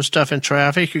gears and stuff in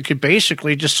traffic. You could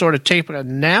basically just sort of take a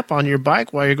nap on your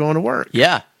bike while you're going to work.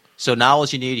 Yeah. So now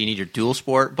what you need your dual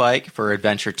sport bike for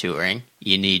adventure touring.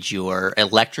 You need your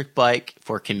electric bike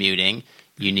for commuting.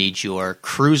 You need your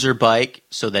cruiser bike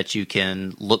so that you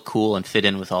can look cool and fit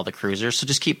in with all the cruisers. So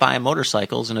just keep buying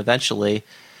motorcycles, and eventually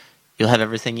you'll have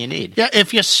everything you need. Yeah,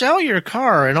 if you sell your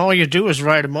car and all you do is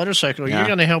ride a motorcycle, you're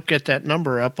going to help get that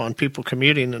number up on people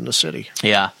commuting in the city.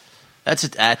 Yeah, that's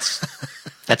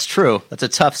true. That's a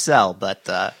tough sell, but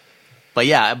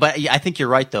I think you're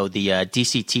right though. The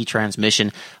DCT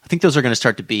transmission, I think those are going to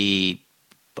start to be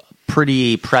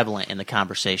pretty prevalent in the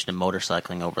conversation of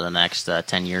motorcycling over the next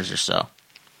 10 years or so.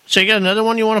 So you got another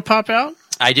one you want to pop out?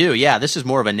 I do, yeah. This is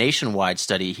more of a nationwide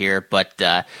study here, but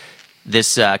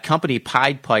this company,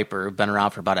 Pied Piper, been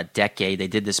around for about a decade. They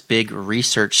did this big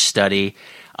research study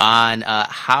on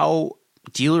how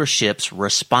dealerships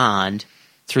respond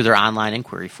through their online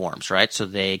inquiry forms, right? So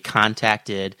they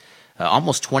contacted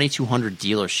almost 2,200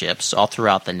 dealerships all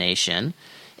throughout the nation,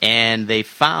 and they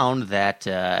found that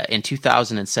in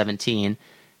 2017,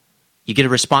 you get a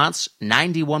response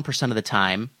 91% of the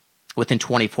time within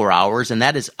 24 hours, and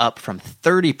that is up from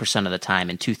 30% of the time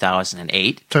in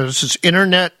 2008. So this is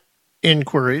internet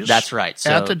inquiries. That's right.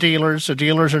 So, at the dealers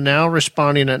are now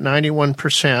responding at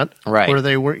 91%, right, where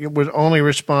they would only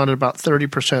respond at about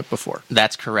 30% before.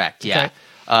 That's correct, yeah.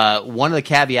 Okay. One of the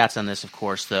caveats on this, of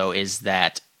course, though, is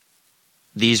that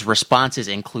these responses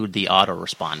include the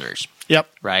autoresponders. Yep.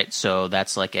 Right. So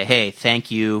that's like a hey, thank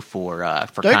you for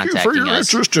contacting us. Thank you for your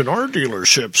interest in our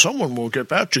dealership. Someone will get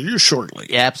back to you shortly.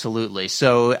 Yeah, absolutely.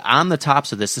 So on the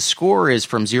tops of this, the score is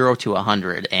from 0 to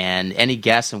 100. And any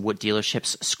guess on what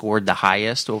dealerships scored the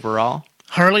highest overall?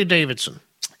 Harley-Davidson.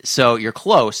 So you're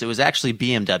close. It was actually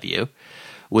BMW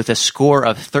with a score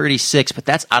of 36, but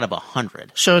that's out of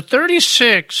 100. So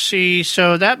 36,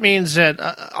 so that means that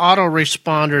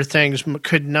autoresponder things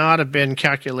could not have been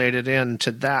calculated into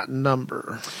that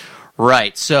number.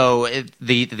 Right. So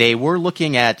they were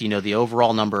looking at, the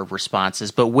overall number of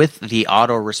responses, but with the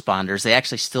autoresponders, they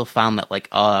actually still found that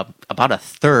about a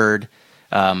third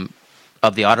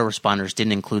of the autoresponders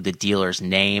didn't include the dealer's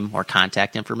name or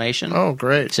contact information. Oh,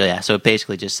 great. So, so it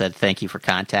basically just said, thank you for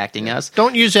contacting us.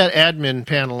 Don't use that admin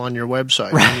panel on your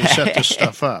website when you set this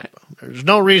stuff up. There's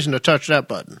no reason to touch that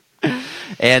button.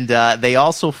 And they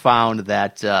also found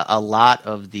that a lot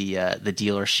of the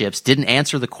dealerships didn't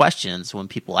answer the questions when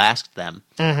people asked them.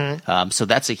 Mm-hmm. So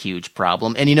that's a huge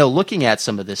problem. And, looking at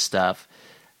some of this stuff,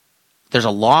 there's a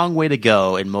long way to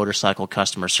go in motorcycle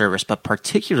customer service, but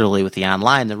particularly with the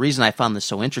online. The reason I found this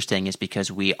so interesting is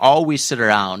because we always sit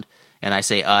around, and I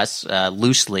say us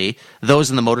loosely, those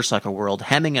in the motorcycle world,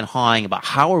 hemming and hawing about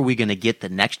how are we going to get the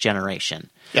next generation.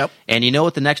 Yep. And you know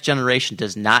what the next generation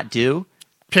does not do?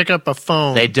 Pick up a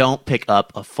phone. They don't pick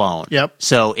up a phone. Yep.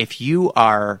 So if you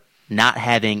are not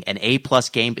having an A-plus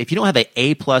game, if you don't have an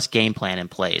A-plus game plan in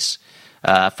place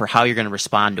for how you're going to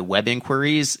respond to web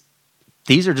inquiries,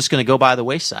 these are just going to go by the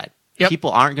wayside. Yep.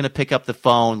 People aren't going to pick up the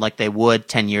phone like they would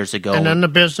 10 years ago. And then the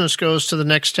business goes to the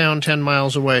next town 10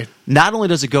 miles away. Not only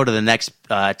does it go to the next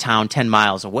town 10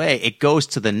 miles away, it goes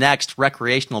to the next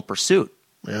recreational pursuit.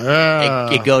 Yeah.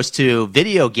 It goes to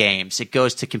video games. It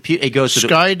goes to it goes to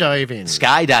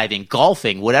skydiving,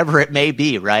 golfing, whatever it may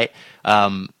be, right?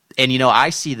 And I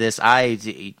see this.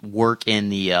 I work in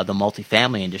the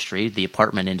multifamily industry, the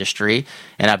apartment industry,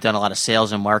 and I've done a lot of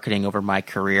sales and marketing over my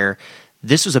career.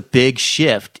 This was a big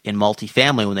shift in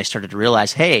multifamily when they started to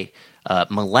realize, hey,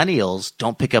 millennials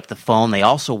don't pick up the phone. They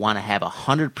also want to have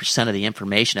 100% of the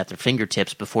information at their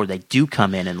fingertips before they do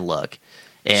come in and look.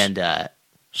 And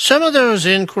some of those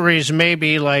inquiries may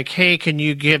be like, hey, can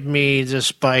you give me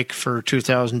this bike for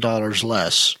 $2,000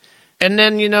 less? And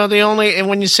then, and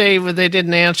when you say they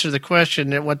didn't answer the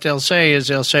question, what they'll say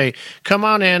is come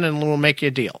on in and we'll make you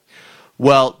a deal.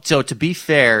 Well, so to be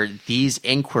fair, these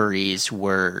inquiries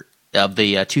were of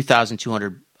the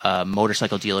 2,200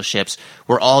 motorcycle dealerships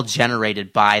were all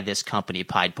generated by this company,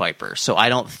 Pied Piper. So I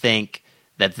don't think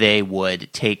that they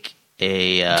would take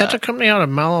that's a company out of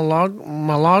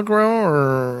Milagro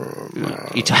or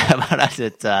you talk about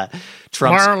it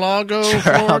Trump's Mar-a-Lago,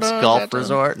 Florida, Golf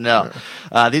Resort? No,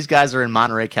 these guys are in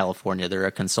Monterey, California. They're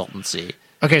a consultancy.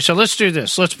 Okay, so let's do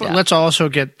this. Let's also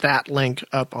get that link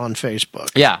up on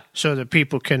Facebook. Yeah, so that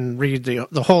people can read the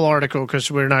whole article, because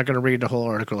we're not going to read the whole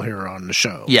article here on the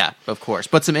show. Yeah, of course,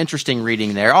 but some interesting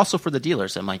reading there. Also for the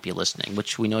dealers that might be listening,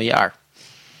 which we know you are.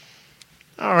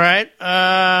 All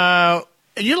right.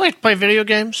 You like to play video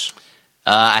games?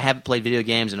 I haven't played video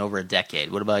games in over a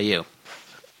decade. What about you?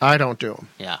 I don't do them.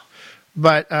 Yeah.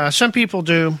 But some people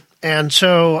do. And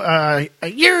so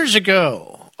years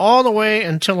ago, all the way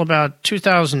until about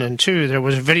 2002, there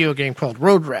was a video game called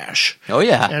Road Rash. Oh,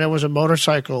 yeah. And it was a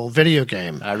motorcycle video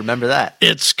game. I remember that.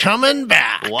 It's coming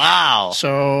back. Wow.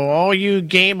 So all you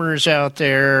gamers out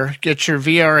there, get your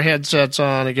VR headsets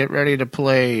on and get ready to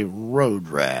play Road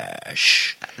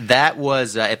Rash. That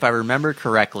was, if I remember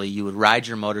correctly, you would ride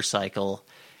your motorcycle,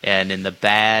 and in the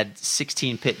bad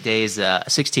 16-bit days of the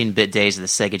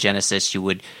Sega Genesis, you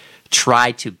would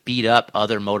try to beat up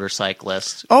other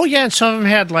motorcyclists. Oh yeah, and some of them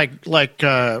had like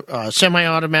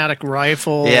semi-automatic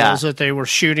rifles that they were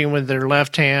shooting with their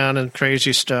left hand and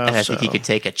crazy stuff. And I think you could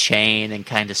take a chain and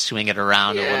kind of swing it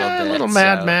around a little bit. A little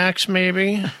Mad Max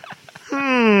maybe.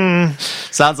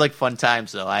 Sounds like fun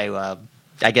times though.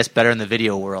 I guess better in the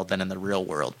video world than in the real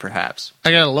world, perhaps.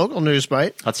 I got a local news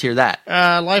bite. Let's hear that.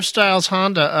 Lifestyles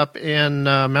Honda up in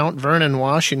Mount Vernon,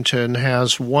 Washington,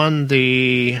 has won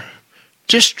the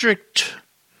District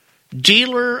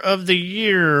Dealer of the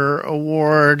Year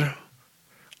award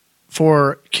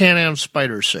for Can-Am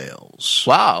Spyder sales.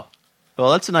 Wow.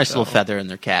 Well, that's a nice little feather in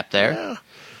their cap there. Yeah,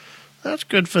 that's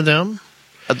good for them.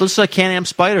 Those Can-Am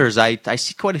Spyders, I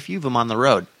see quite a few of them on the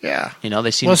road. Yeah.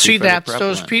 They seem to be that's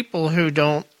prevalent. those people who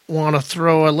don't want to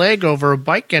throw a leg over a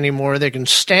bike anymore. They can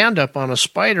stand up on a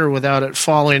Spyder without it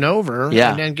falling over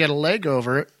and then get a leg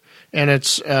over it. And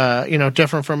it's,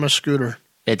 different from a scooter.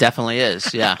 It definitely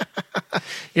is, yeah.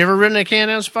 You ever ridden a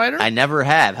Can-Am Spyder? I never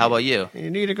have. How about you? You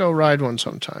need to go ride one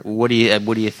sometime. What do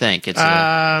you think? It's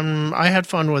I had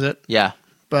fun with it. Yeah.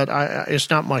 But it's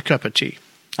not my cup of tea.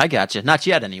 I got you. Not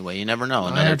yet, anyway. You never know.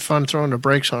 I had fun throwing the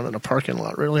brakes on it in a parking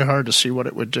lot. Really hard to see what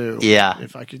it would do. Yeah.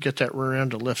 If I could get that rear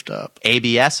end to lift up.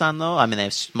 ABS on, though? I mean,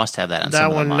 they must have that on some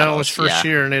of the models. That one, no, was first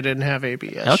year, and they didn't have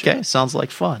ABS. Okay, yet. Sounds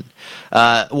like fun.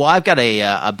 Well, I've got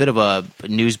a bit of a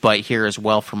news bite here as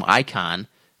well from Icon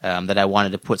that I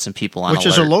wanted to put some people on Which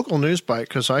alert. is a local news bite,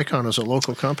 because Icon is a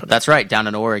local company. That's right, down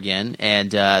in Oregon.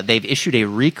 And they've issued a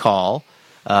recall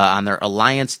on their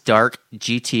Alliance Dark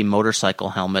GT motorcycle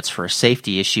helmets for a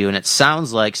safety issue, and it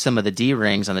sounds like some of the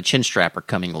D-rings on the chin strap are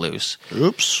coming loose.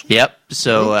 Oops. Yep.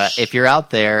 So if you're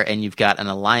out there and you've got an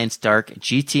Alliance Dark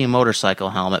GT motorcycle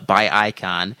helmet by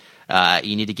Icon,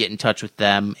 you need to get in touch with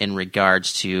them in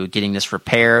regards to getting this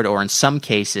repaired, or in some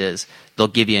cases, they'll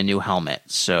give you a new helmet.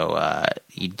 So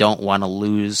you don't want to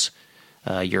lose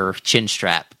your chin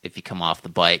strap if you come off the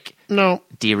bike. No.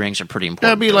 D-rings are pretty important.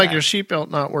 That'd be like your seatbelt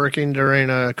not working during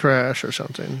a crash or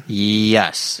something.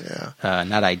 Yes. Yeah.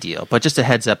 Not ideal, but just a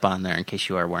heads up on there in case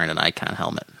you are wearing an Icon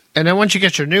helmet. And then once you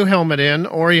get your new helmet in,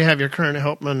 or you have your current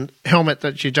helmet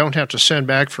that you don't have to send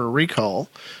back for a recall,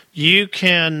 you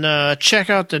can check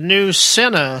out the new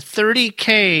Sena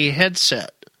 30K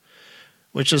headset,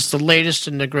 which is the latest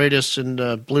and the greatest in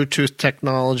Bluetooth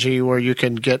technology, where you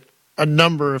can get a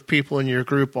number of people in your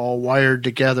group all wired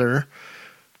together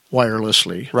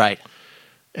wirelessly. Right.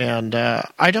 And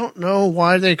I don't know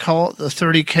why they call it the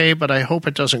 30K, but I hope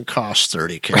it doesn't cost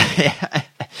 30K.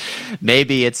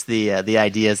 Maybe it's the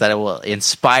idea is that it will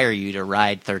inspire you to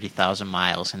ride 30,000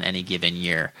 miles in any given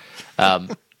year.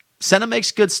 Sena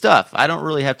makes good stuff. I don't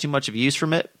really have too much of use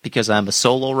from it because I'm a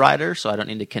solo rider, so I don't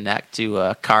need to connect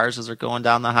to cars as they're going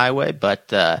down the highway.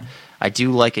 But I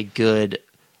do like a good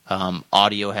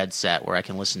audio headset where I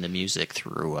can listen to music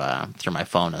through my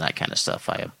phone and that kind of stuff.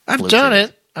 I've done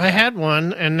it. I had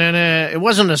one, and then it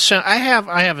wasn't a Sena. I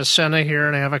have a Sena here,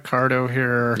 and I have a Cardo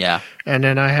here. Yeah. And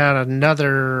then I had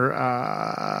another,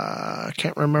 I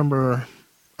can't remember.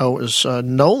 Oh, it was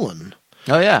Nolan.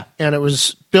 Oh, yeah. And it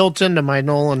was built into my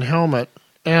Nolan helmet.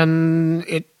 And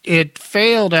it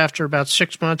failed after about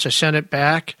 6 months. I sent it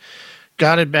back,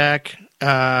 got it back.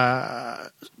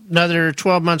 Another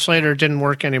 12 months later, it didn't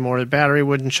work anymore. The battery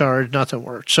wouldn't charge. Nothing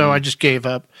worked. So I just gave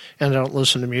up, and I don't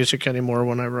listen to music anymore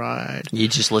when I ride. You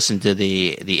just listen to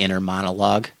the inner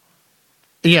monologue?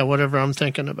 Yeah, whatever I'm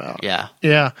thinking about. Yeah.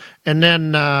 Yeah. And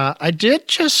then I did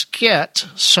just get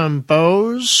some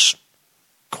Bose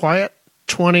Quiet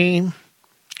 20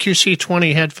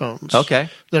 QC20 headphones. Okay.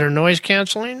 That are noise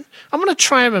canceling. I'm going to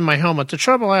try them in my helmet. The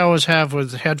trouble I always have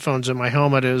with headphones in my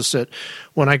helmet is that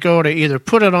when I go to either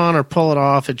put it on or pull it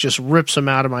off, it just rips them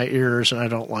out of my ears, and I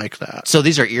don't like that. So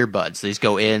these are earbuds. These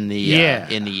go in the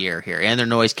ear here, and they're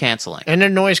noise canceling. And they're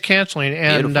noise canceling.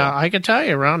 And I can tell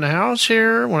you, around the house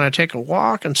here, when I take a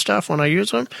walk and stuff, when I use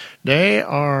them, they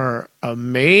are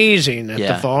amazing at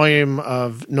the volume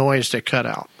of noise they cut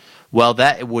out. Well,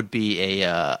 that would be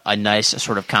a nice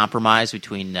sort of compromise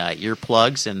between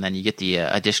earplugs, and then you get the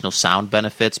additional sound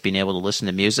benefits, being able to listen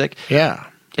to music. Yeah.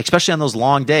 Especially on those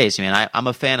long days. I mean, I'm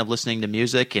a fan of listening to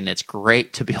music, and it's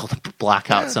great to be able to block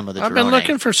out some of the droning. I've been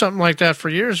looking for something like that for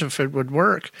years if it would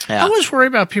work. Yeah. I always worry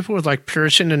about people with like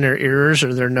piercing in their ears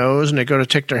or their nose, and they go to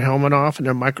take their helmet off, and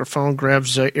their microphone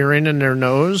grabs the earring in their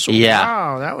nose. Yeah.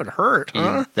 Wow, that would hurt,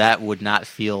 huh? That would not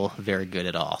feel very good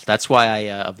at all. That's why I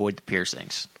avoid the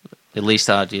piercings. At least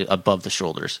above the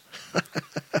shoulders.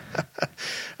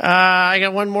 I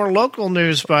got one more local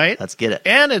news bite. Let's get it.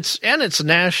 And it's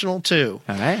national, too.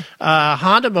 All right.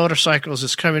 Honda Motorcycles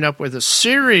is coming up with a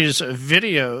series of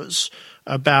videos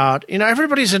about,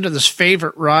 everybody's into this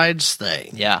favorite rides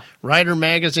thing. Yeah. Rider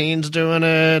Magazine's doing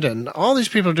it, and all these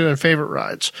people are doing favorite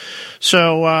rides.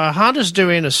 So Honda's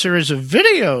doing a series of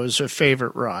videos of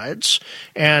favorite rides,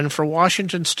 and for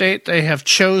Washington State, they have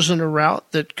chosen a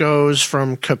route that goes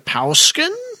from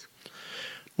Kapowskin,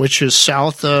 which is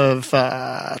south of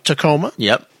Tacoma.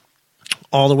 Yep.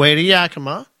 All the way to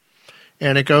Yakima.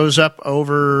 And it goes up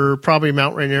over probably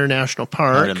Mount Rainier National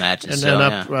Park. I would imagine and so,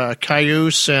 then up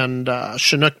Cayuse and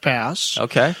Chinook Pass.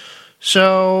 Okay.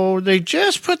 So they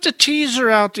just put the teaser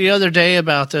out the other day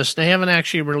about this. They haven't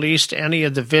actually released any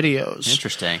of the videos.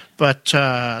 Interesting. But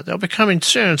they'll be coming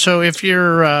soon. So if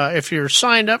you're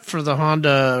signed up for the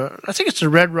Honda, I think it's the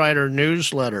Red Rider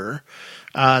newsletter,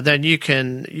 then you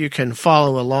can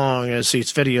follow along as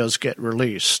these videos get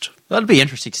released. That'll be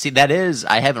interesting to see. That is,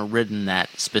 I haven't ridden that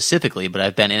specifically, but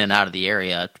I've been in and out of the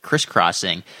area,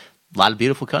 crisscrossing. A lot of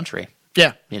beautiful country.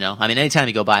 Yeah. Anytime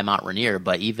you go by Mount Rainier,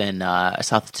 but even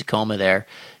south of Tacoma there,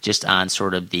 just on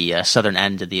sort of the southern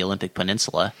end of the Olympic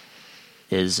Peninsula,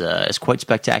 is quite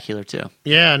spectacular too.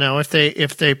 Yeah. Now, if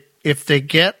they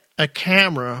get a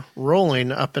camera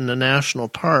rolling up in the national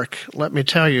park, let me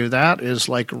tell you, that is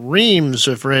like reams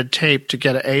of red tape to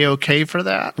get an A-OK for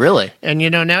that. Really? And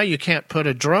now you can't put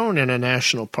a drone in a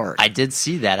national park. I did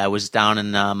see that. I was down in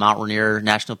Mount Rainier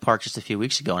National Park just a few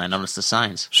weeks ago, and I noticed the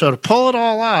signs. So to pull it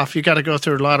all off, you got to go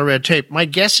through a lot of red tape. My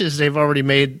guess is they've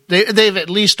at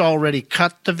least already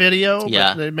cut the video.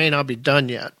 Yeah. But it may not be done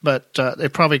yet, but they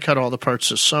probably cut all the parts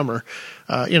this summer.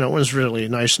 It was really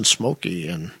nice and smoky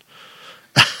and...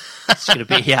 It's going to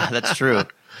be, yeah, that's true.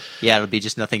 Yeah, it'll be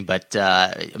just nothing but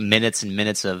minutes and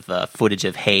minutes of footage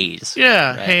of haze. Yeah,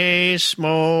 right? Haze,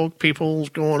 smoke, people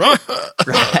going,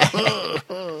 Right.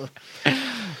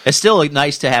 It's still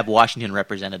nice to have Washington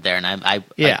represented there, and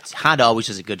Honda always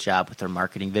does a good job with their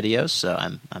marketing videos, so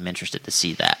I'm interested to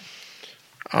see that.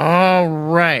 All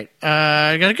right.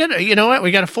 You know what?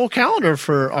 We got a full calendar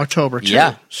for October, too.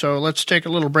 Yeah. So let's take a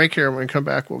little break here. When we come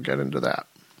back, we'll get into that.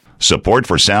 Support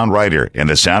for Sound Rider and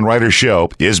the Sound Rider Show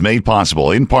is made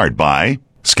possible in part by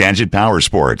Skagit Power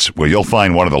Sports, where you'll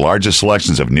find one of the largest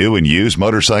selections of new and used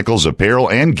motorcycles, apparel,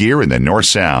 and gear in the North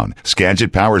Sound.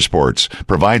 Skagit Power Sports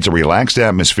provides a relaxed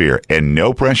atmosphere and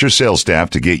no-pressure sales staff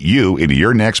to get you into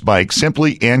your next bike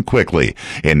simply and quickly.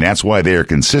 And that's why they are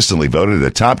consistently voted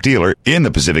the top dealer in the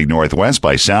Pacific Northwest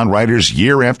by Sound Riders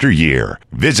year after year.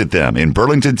 Visit them in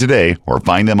Burlington today or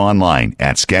find them online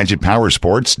at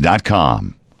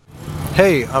SkagitPowersports.com.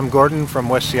 Hey, I'm Gordon from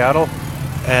West Seattle.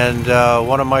 And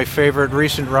one of my favorite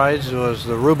recent rides was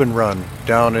the Reuben Run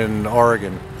down in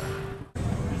Oregon.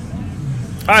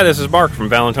 Hi, this is Mark from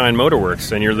Valentine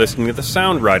Motorworks, and you're listening to the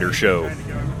Sound Rider Show.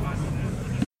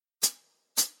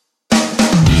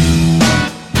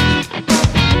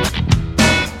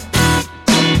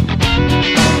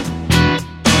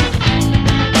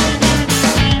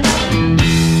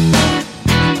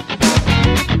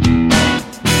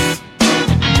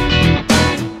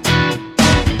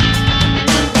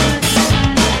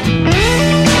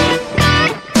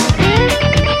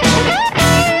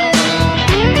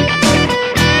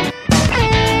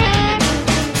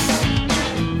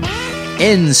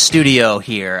 In studio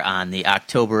here on the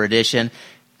October edition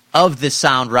of the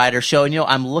Sound Rider Show. And,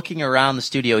 I'm looking around the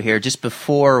studio here just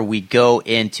before we go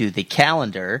into the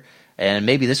calendar, and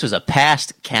maybe this was a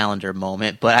past calendar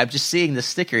moment, but I'm just seeing the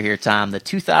sticker here, Tom, the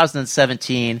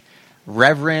 2017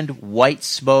 Reverend White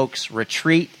Smokes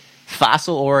Retreat,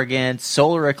 Fossil, Oregon,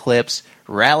 Solar Eclipse,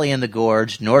 Rally in the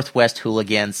Gorge, Northwest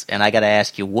Hooligans, and I got to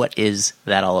ask you, what is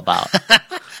that all about?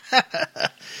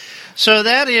 So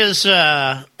that is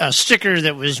a sticker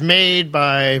that was made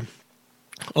by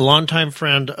a longtime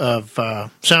friend of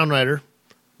Sound Rider,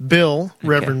 Bill,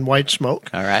 Reverend White Smoke.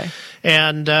 All right.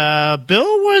 And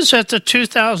Bill was at the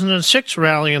 2006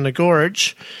 Rally in the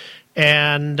Gorge,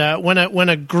 and when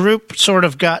a group sort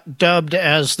of got dubbed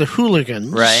as the Hooligans,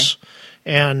 right,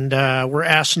 and were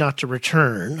asked not to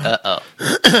return.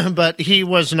 But he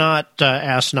was not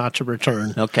asked not to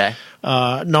return. Okay.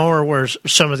 Nor were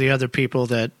some of the other people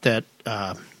that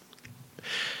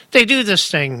they do this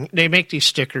thing. They make these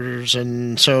stickers,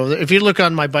 and so if you look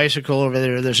on my bicycle over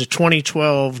there, there's a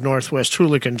 2012 Northwest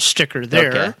Hooligan sticker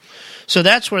there. Okay. So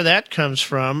that's where that comes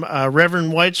from.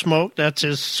 Reverend White Smoke, that's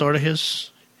his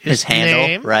handle,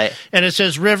 name. right. And it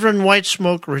says Reverend White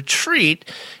Smoke Retreat.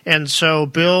 And so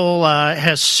Bill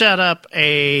has set up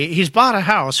he's bought a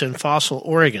house in Fossil,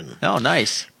 Oregon. Oh,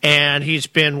 nice. And he's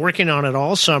been working on it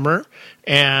all summer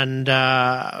and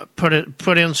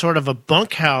put in sort of a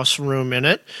bunkhouse room in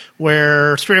it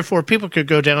where 3 or 4 people could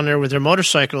go down there with their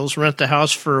motorcycles, rent the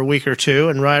house for a week or two,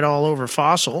 and ride all over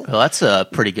Fossil. Well, that's a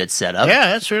pretty good setup.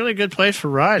 Yeah, that's a really good place for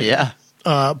riding. Yeah.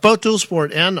 Both dual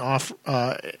sport and off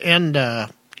both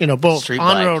Street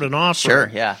on-road bike. and off-road. Sure,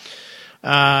 yeah.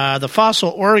 The Fossil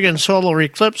Oregon Solar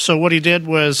Eclipse. So what he did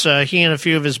was he and a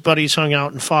few of his buddies hung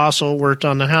out in Fossil, worked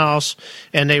on the house,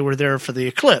 and they were there for the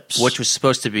eclipse. Which was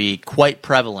supposed to be quite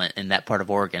prevalent in that part of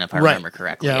Oregon, if I remember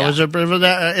correctly. Yeah, it was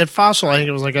at Fossil, I think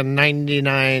it was like a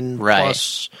 99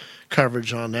 plus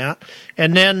coverage on that.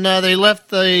 And then they left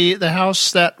the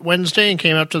house that Wednesday and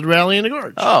came up to the Rally in the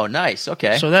Gorge. Oh, nice.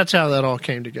 Okay. So that's how that all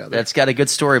came together. That's got a good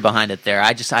story behind it there.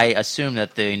 I assume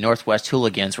that the Northwest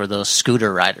Hooligans were those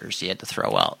scooter riders you had to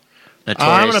throw out.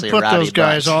 I'm going to put those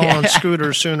guys bunch. all on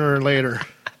scooters sooner or later.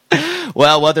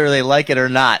 Well, whether they like it or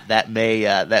not, that may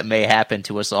happen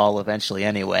to us all eventually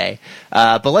anyway.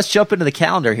 But let's jump into the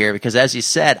calendar here because, as you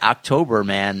said, October,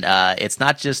 man, it's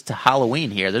not just Halloween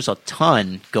here. There's a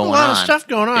ton going on. A lot of stuff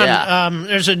going on. Yeah.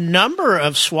 There's a number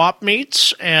of swap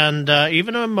meets and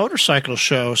even a motorcycle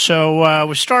show. So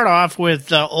we start off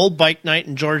with Old Bike Night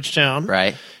in Georgetown.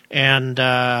 Right. And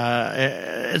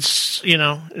it's,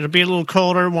 it'll be a little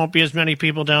colder. Won't be as many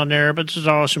people down there, but there's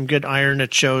always some good iron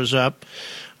that shows up.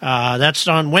 That's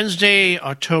on Wednesday,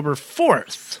 October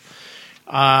 4th.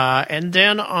 And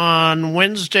then on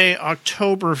Wednesday,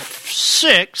 October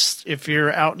 6th, if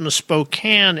you're out in the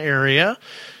Spokane area,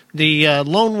 the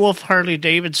Lone Wolf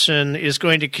Harley-Davidson is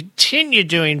going to continue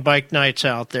doing bike nights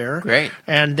out there. Great.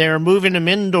 And they're moving them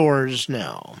indoors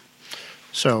now.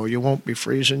 So you won't be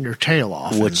freezing your tail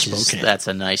off in Spokane. That's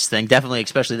a nice thing. Definitely,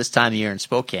 especially this time of year in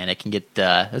Spokane. It can get,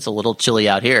 it's a little chilly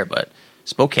out here, but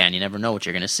Spokane, you never know what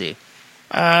you're going to see.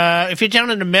 If you're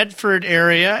down in the Medford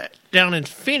area, down in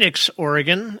Phoenix,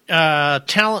 Oregon,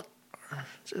 Talent.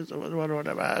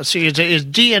 See, it's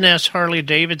DNS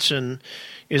Harley-Davidson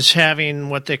is having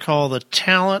what they call the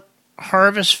Talent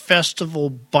Harvest Festival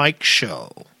Bike Show.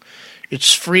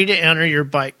 It's free to enter your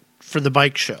bike for the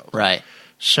bike show. Right.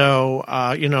 So,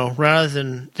 rather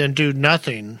than do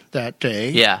nothing that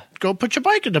day, go put your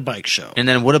bike in the bike show. And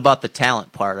then what about the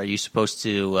talent part? Are you supposed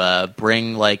to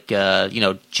bring,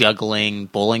 juggling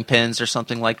bowling pins or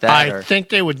something like that? I think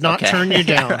they would not turn you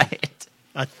down. Right.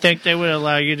 I think they would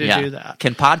allow you to do that.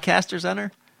 Can podcasters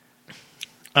enter?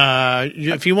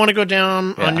 If you want to go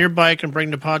down on your bike and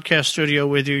bring the podcast studio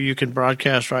with you, you can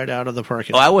broadcast right out of the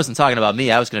parking lot. I wasn't talking about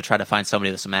me. I was going to try to find somebody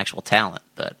with some actual talent,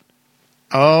 but...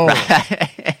 Oh.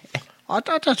 I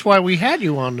thought that's why we had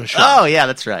you on the show. Oh, yeah,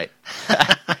 that's right.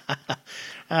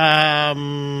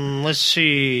 Let's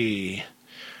see.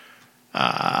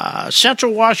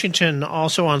 Central Washington,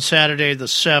 also on Saturday the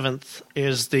 7th,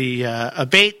 is the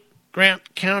Abate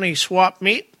Grant County Swap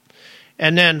Meet.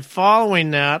 And then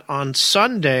following that, on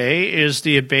Sunday, is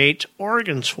the Abate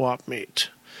Oregon Swap Meet.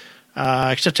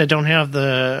 Except I don't have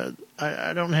the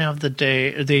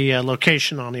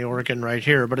location on the Oregon right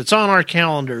here, but it's on our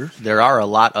calendar. There are a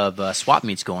lot of swap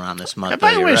meets going on this month. And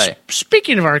by the way,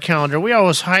 speaking of our calendar, we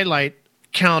always highlight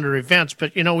calendar events,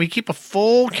 but we keep a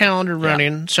full calendar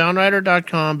running.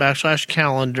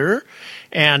 Soundwriter.com/calendar,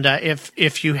 and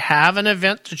if you have an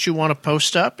event that you want to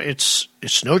post up, it's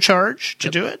no charge to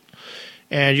do it,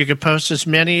 and you can post as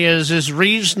many as is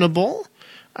reasonable.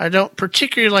 I don't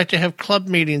particularly like to have club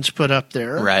meetings put up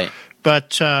there, right?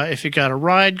 But if you've got a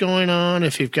ride going on,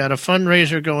 if you've got a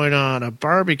fundraiser going on, a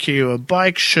barbecue, a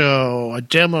bike show, a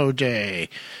demo day,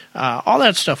 all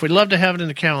that stuff, we'd love to have it in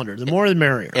the calendar. The more the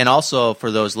merrier. And also for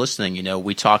those listening,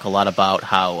 we talk a lot about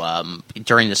how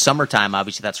during the summertime,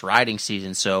 obviously that's riding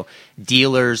season, so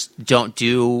dealers don't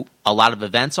do a lot of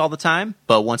events all the time.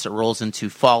 But once it rolls into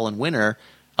fall and winter,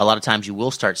 a lot of times you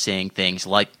will start seeing things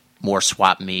like more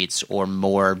swap meets or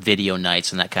more video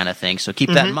nights and that kind of thing. So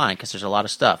keep that in mind because there's a lot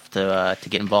of stuff to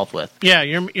get involved with. Yeah,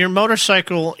 your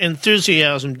motorcycle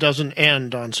enthusiasm doesn't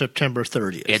end on September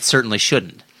 30th. It certainly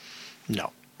shouldn't. No.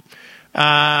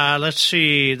 Let's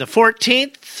see. The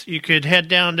 14th, you could head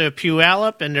down to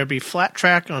Puyallup and there'll be flat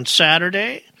track on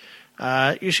Saturday.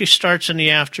 Usually starts in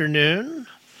the afternoon.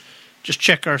 Just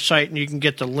check our site and you can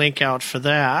get the link out for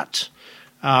that.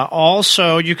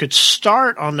 Also, you could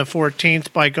start on the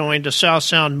 14th by going to South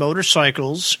Sound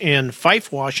Motorcycles in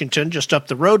Fife, Washington, just up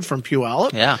the road from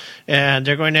Puyallup. Yeah. And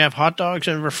they're going to have hot dogs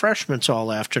and refreshments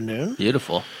all afternoon.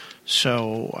 Beautiful.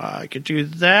 So I could do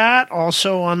that.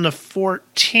 Also on the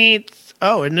 14th,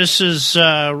 and this is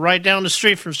right down the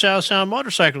street from South Sound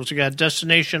Motorcycles. You got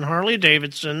Destination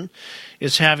Harley-Davidson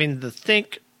is having the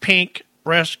Think Pink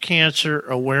Breast Cancer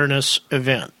Awareness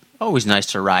event. Always nice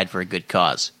to ride for a good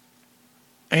cause.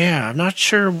 Yeah, I'm not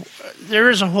sure. There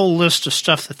is a whole list of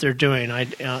stuff that they're doing.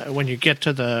 When you get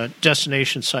to the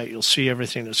destination site, you'll see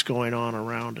everything that's going on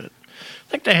around it. I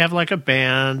think they have like a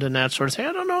band and that sort of thing.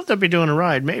 I don't know if they'll be doing a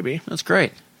ride. Maybe. That's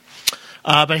great.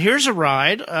 But here's a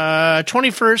ride.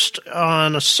 21st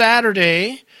on a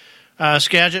Saturday,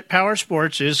 Skagit Power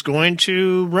Sports is going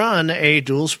to run a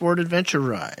dual sport adventure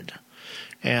ride.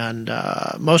 And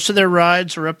most of their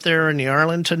rides are up there in the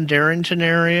Arlington-Darrington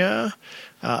area.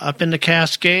 Up in the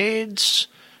Cascades.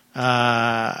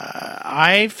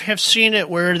 I have seen it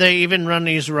where they even run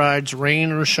these rides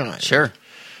rain or shine. Sure.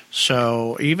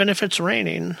 So even if it's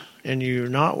raining and you're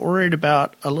not worried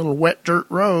about a little wet dirt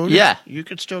road, you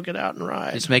could still get out and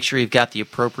ride. Just make sure you've got the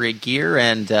appropriate gear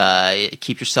and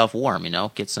keep yourself warm,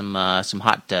 Get some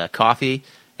hot coffee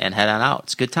and head on out.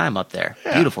 It's a good time up there.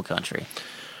 Yeah. Beautiful country.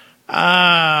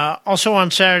 Also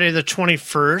on Saturday the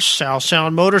 21st, South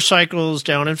Sound Motorcycles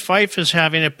down in Fife is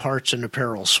having a parts and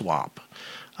apparel swap.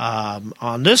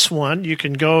 On this one, you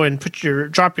can go and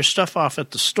drop your stuff off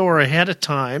at the store ahead of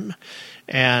time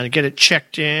and get it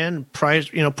checked in,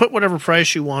 put whatever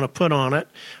price you want to put on it.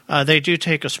 They do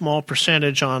take a small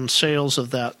percentage on sales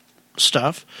of that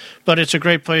stuff, but it's a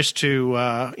great place to,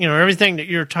 everything that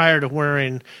you're tired of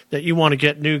wearing that you want to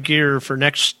get new gear for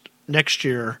next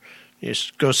year. You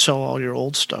just go sell all your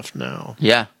old stuff now.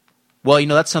 Yeah. Well,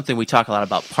 that's something we talk a lot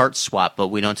about, parts swap, but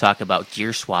we don't talk about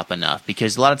gear swap enough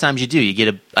because a lot of times you do. You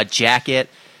get a jacket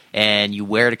and you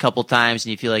wear it a couple times and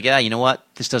you feel like, you know what?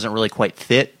 This doesn't really quite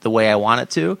fit the way I want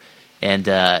it to. And,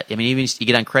 even you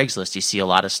get on Craigslist, you see a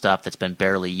lot of stuff that's been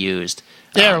barely used.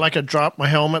 Yeah, like I dropped my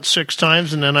helmet 6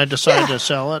 times and then I decided to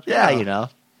sell it. Yeah,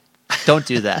 Don't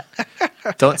do that.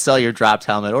 Don't sell your dropped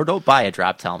helmet or don't buy a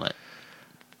dropped helmet.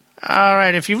 All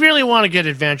right, if you really want to get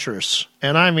adventurous,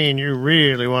 and I mean you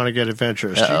really want to get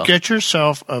adventurous, you get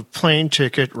yourself a plane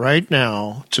ticket right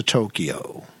now to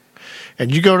Tokyo.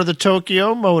 And you go to the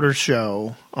Tokyo Motor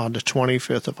Show on the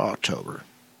 25th of October.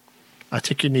 I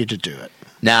think you need to do it.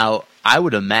 Now, I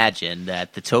would imagine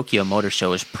that the Tokyo Motor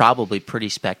Show is probably pretty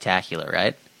spectacular,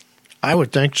 right? I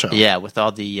would think so. Yeah, with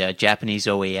all the Japanese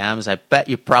OEMs, I bet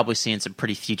you're probably seeing some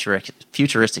pretty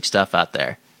futuristic stuff out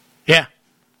there. Yeah.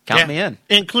 Count me in.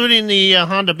 Including the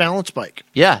Honda balance bike.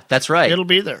 Yeah, that's right. It'll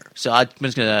be there. So I'm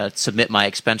just going to submit my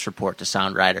expense report to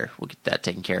Sound Rider. We'll get that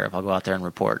taken care of. I'll go out there and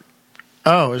report.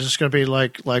 Oh, is this going to be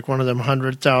like one of them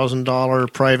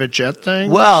 $100,000 private jet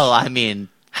things? Well, I mean,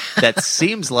 that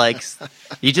seems like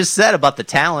you just said about the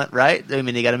talent, right? I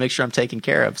mean, you got to make sure I'm taken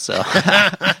care of. So, all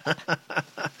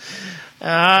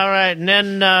right, and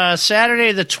then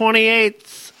Saturday the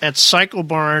 28th at Cycle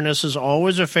Barn. This is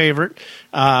always a favorite.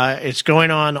 It's going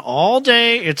on all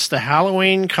day. It's the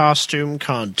Halloween costume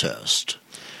contest.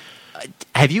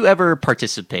 Have you ever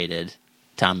participated,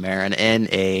 Tom Marin, in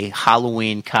a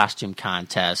Halloween costume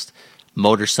contest,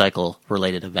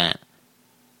 motorcycle-related event?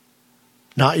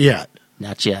 Not yet.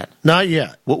 Not yet. Not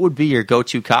yet. What would be your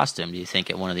go-to costume, do you think,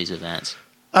 at one of these events?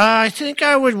 I think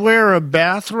I would wear a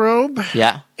bathrobe.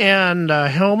 Yeah. And a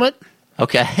helmet.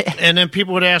 Okay. And then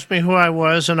people would ask me who I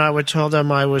was, and I would tell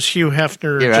them I was Hugh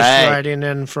Hefner, You're just right. riding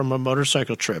in from a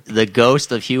motorcycle trip. The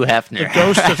ghost of Hugh Hefner. The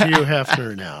ghost of Hugh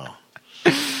Hefner now.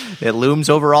 It looms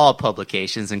over all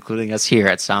publications, including us here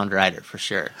at Sound Rider, for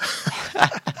sure.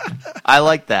 I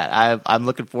like that. I'm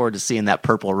looking forward to seeing that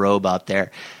purple robe out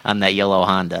there on that yellow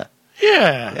Honda.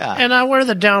 Yeah. And I wear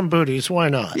the down booties. Why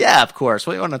not? Yeah, of course.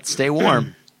 We want to stay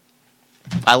warm.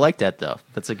 I like that, though.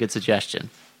 That's a good suggestion.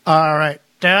 All right.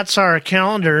 That's our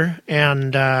calendar,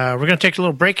 and we're going to take a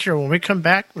little break here. When we come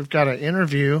back, we've got an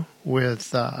interview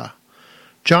with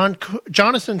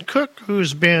Jonathan Koch,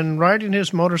 who's been riding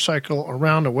his motorcycle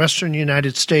around the western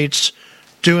United States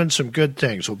doing some good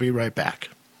things. We'll be right back.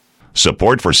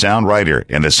 Support for Sound Rider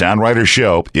and the Sound Rider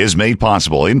Show is made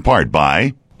possible in part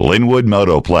by Linwood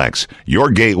Motoplex, your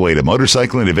gateway to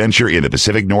motorcycling adventure in the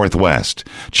Pacific Northwest.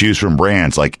 Choose from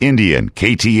brands like Indian,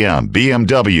 KTM,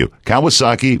 BMW,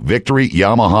 Kawasaki, Victory,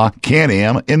 Yamaha,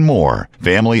 Can-Am, and more.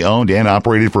 Family owned and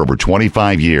operated for over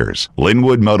 25 years.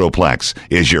 Linwood Motoplex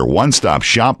is your one-stop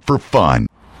shop for fun.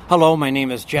 Hello, my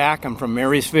name is Jack. I'm from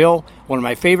Marysville. One of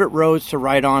my favorite roads to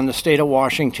ride on in the state of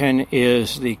Washington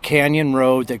is the Canyon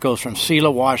Road that goes from Selah,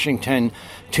 Washington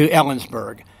to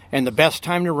Ellensburg. And the best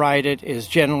time to ride it is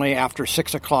generally after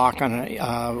 6 o'clock on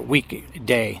a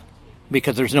weekday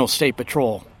because there's no state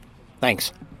patrol.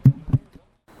 Thanks.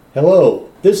 Hello,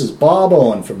 this is Bob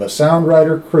Owen from the Sound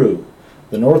Rider crew.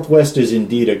 The Northwest is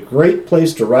indeed a great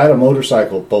place to ride a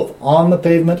motorcycle, both on the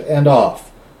pavement and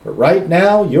off. But right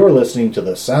now, you're listening to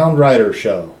the Sound Rider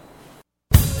Show.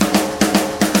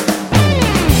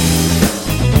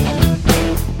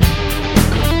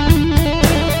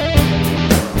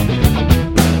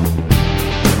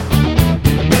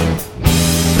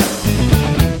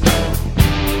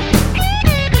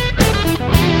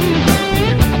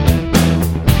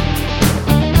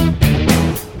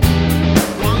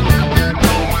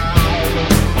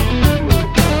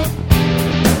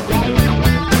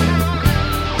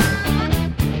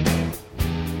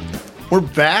 We're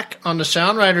back on the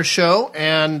Sound Rider Show,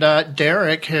 and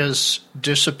Derek has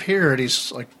disappeared.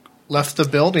 He's left the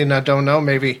building. I don't know.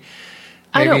 Maybe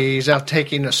he's out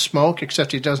taking a smoke,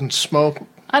 except he doesn't smoke.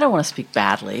 I don't want to speak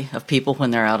badly of people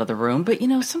when they're out of the room, but,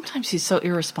 sometimes he's so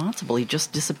irresponsible, he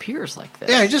just disappears like this.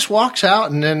 Yeah, he just walks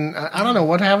out, and then I don't know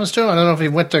what happens to him. I don't know if he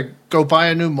went to go buy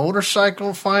a new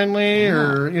motorcycle finally,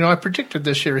 or, I predicted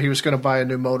this year he was going to buy a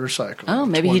new motorcycle. Oh,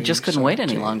 maybe he just couldn't wait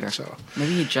any longer.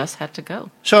 Maybe he just had to go.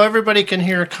 So everybody can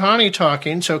hear Connie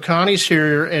talking. So Connie's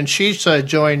here, and she's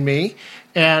joined me,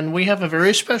 and we have a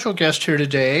very special guest here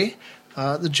today.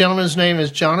 The gentleman's name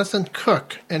is Jonathan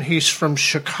Koch, and he's from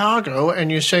Chicago.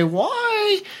 And you say,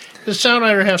 why does Sound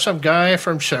Rider have some guy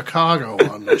from Chicago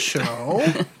on the show?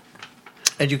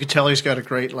 And you can tell he's got a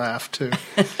great laugh, too.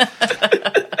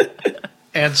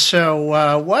 And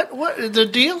so what the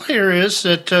deal here is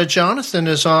that Jonathan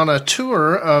is on a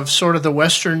tour of sort of the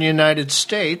western United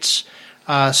States,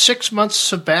 6 months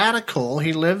sabbatical.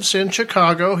 He lives in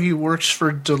Chicago. He works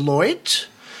for Deloitte,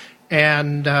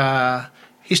 and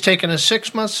he's taken a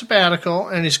 6 month sabbatical,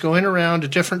 and he's going around to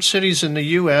different cities in the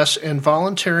U.S. and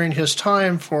volunteering his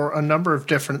time for a number of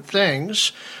different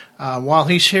things. While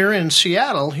he's here in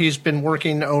Seattle, he's been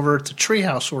working over at the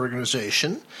Treehouse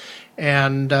organization.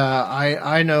 And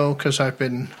I know, because I've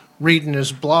been reading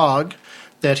his blog,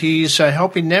 that he's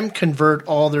helping them convert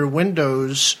all their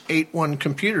Windows 8.1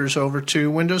 computers over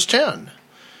to Windows 10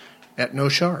 at no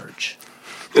charge.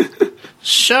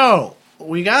 So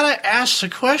we got to ask the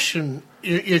question.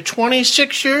 You're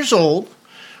 26 years old.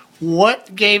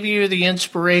 What gave you the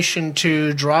inspiration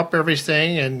to drop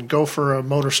everything and go for a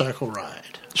motorcycle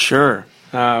ride? Sure.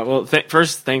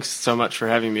 First, thanks so much for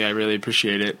having me. I really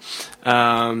appreciate it.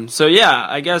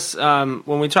 I guess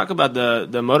when we talk about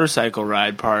the motorcycle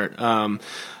ride part,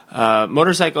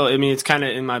 motorcycle, I mean, it's kind of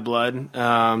in my blood.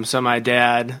 So my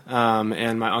dad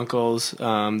and my uncles,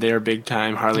 they are big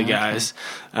time Harley guys,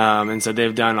 and so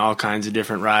they've done all kinds of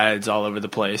different rides all over the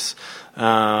place.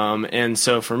 And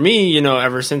so for me,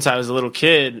 ever since I was a little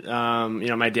kid,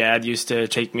 my dad used to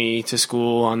take me to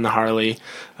school on the Harley,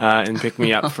 and pick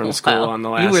me up from school on the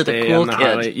last day on the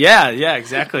Harley. Yeah,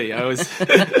 exactly. I was,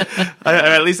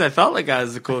 at least I felt like I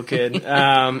was a cool kid.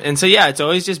 And so, it's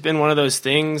always just been one of those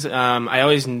things. I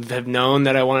always have known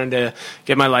that I wanted to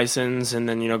get my license and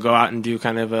then, go out and do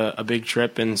kind of a big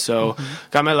trip. And so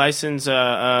got my license,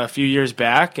 a few years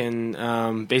back,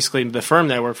 and, basically the firm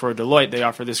that I work for, Deloitte, they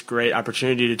offer this great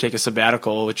opportunity to take a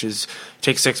sabbatical, which is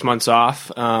take 6 months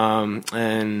off,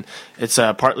 and it's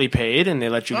partly paid, and they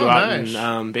let you go out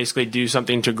and basically do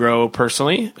something to grow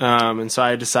personally. And so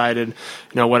I decided,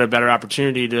 what a better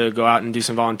opportunity to go out and do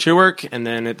some volunteer work, and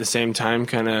then at the same time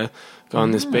kind of go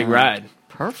on this big ride.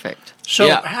 Perfect. So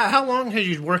how long have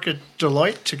you worked at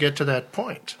Deloitte to get to that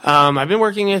point? I've been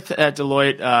working at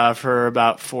Deloitte for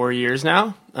about 4 years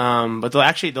now. But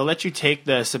they'll let you take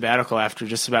the sabbatical after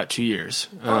just about 2 years.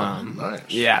 Nice.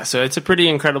 Yeah, so it's a pretty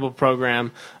incredible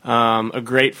program, a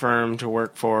great firm to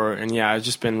work for, and I've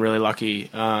just been really lucky,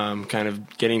 kind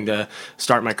of getting to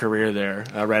start my career there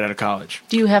right out of college.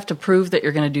 Do you have to prove that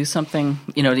you're going to do something?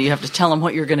 Do you have to tell them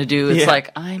what you're going to do? It's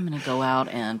like, I'm going to go out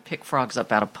and pick frogs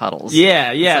up out of puddles.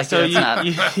 Yeah. Like, so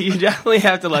you definitely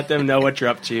have to let them know what you're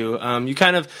up to.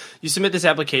 You submit this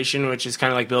application, which is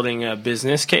kind of like building a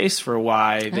business case for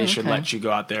why they should let you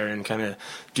go out there and kind of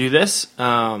do this.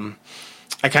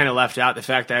 I kind of left out the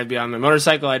fact that I'd be on my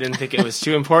motorcycle. I didn't think it was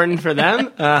too important for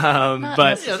them.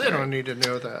 But they don't need to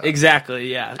know that.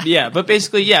 Exactly, yeah. But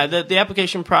basically, the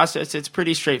application process, it's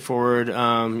pretty straightforward.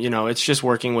 It's just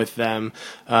working with them,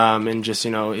 and just,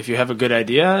 if you have a good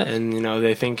idea and,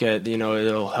 they think,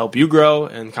 it'll help you grow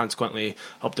and consequently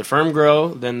help the firm grow,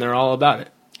 then they're all about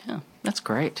it. Yeah. That's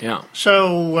great. Yeah.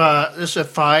 So this is a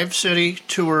 5-city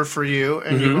tour for you,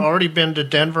 and you've already been to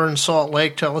Denver and Salt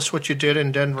Lake. Tell us what you did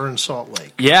in Denver and Salt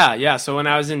Lake. Yeah. So when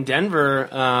I was in Denver,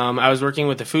 I was working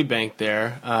with the food bank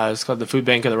there. It's called the Food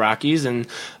Bank of the Rockies. And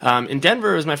in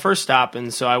Denver, it was my first stop,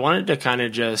 and so I wanted to kind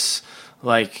of just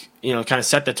kind of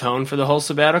set the tone for the whole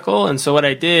sabbatical. And so what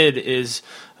I did is,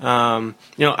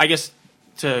 I guess,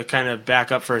 to kind of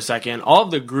back up for a second, all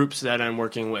of the groups that I'm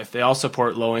working with, they all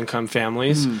support low-income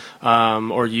families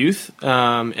or youth.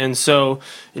 And so,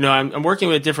 I'm working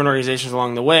with different organizations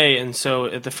along the way. And so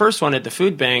at the first one at the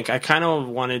food bank, I kind of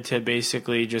wanted to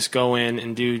basically just go in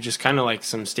and do just kind of like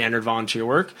some standard volunteer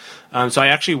work. So I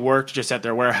actually worked just at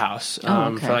their warehouse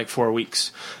for like 4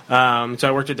 weeks. So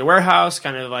I worked at the warehouse,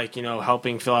 kind of like,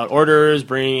 helping fill out orders,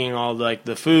 bringing all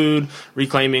the food,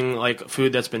 reclaiming like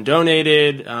food that's been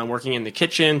donated, working in the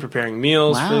kitchen, preparing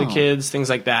meals for the kids, things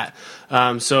like that.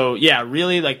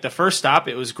 Really, like the first stop,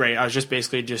 it was great. I was just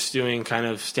basically just doing kind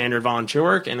of standard volunteer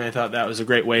work, and I thought that was a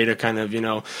great way to kind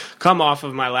of, come off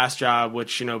of my last job,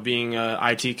 which, being a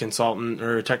IT consultant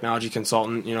or a technology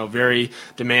consultant, very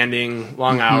demanding,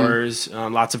 long hours,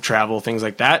 lots of travel, things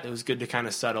like that. It was good to kind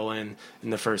of settle in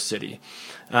the first city.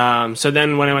 So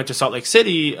then when I went to Salt Lake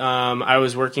City, I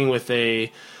was working with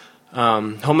a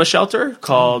homeless shelter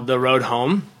called The Road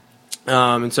Home.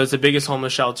 And so it's the biggest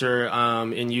homeless shelter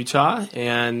in Utah,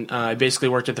 and I basically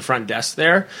worked at the front desk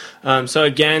there. So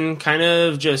again, kind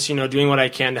of just, doing what I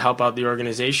can to help out the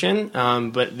organization.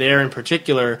 But there in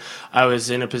particular, I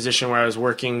was in a position where I was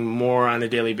working more on a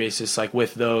daily basis, like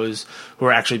with those who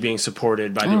are actually being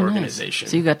supported by the organization.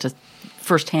 So you got to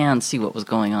firsthand see what was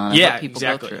going on and what people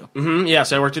go through. Yeah,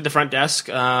 so I worked at the front desk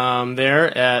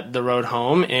there at the Road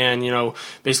Home, and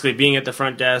basically being at the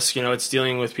front desk, it's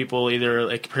dealing with people either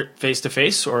like face to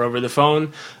face or over the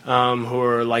phone, who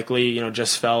are likely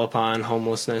just fell upon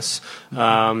homelessness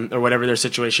or whatever their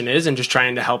situation is, and just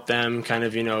trying to help them kind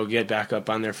of get back up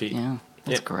on their feet. Yeah,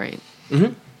 that's great.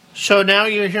 So now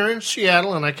you're here in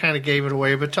Seattle, and I kind of gave it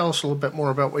away, but tell us a little bit more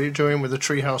about what you're doing with the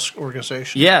Treehouse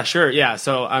organization. Yeah, sure. Yeah,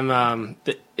 so I'm.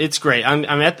 It's great. I'm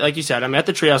at, like you said, I'm at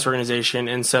the Treehouse organization,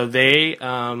 and so they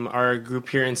are a group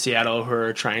here in Seattle who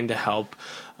are trying to help.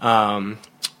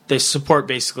 They support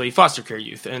basically foster care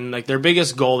youth, and like their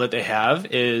biggest goal that they have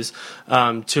is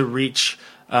to reach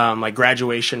like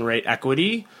graduation rate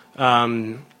equity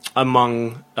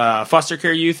among foster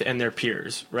care youth and their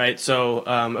peers, right? So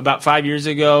about 5 years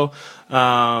ago,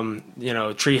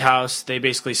 Treehouse, they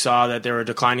basically saw that there were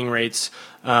declining rates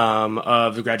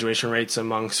of the graduation rates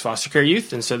amongst foster care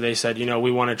youth. And so they said,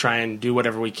 we want to try and do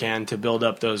whatever we can to build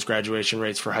up those graduation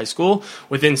rates for high school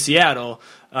within Seattle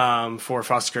for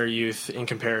foster care youth in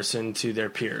comparison to their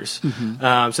peers.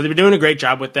 So they've been doing a great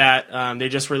job with that. They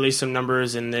just released some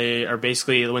numbers, and they are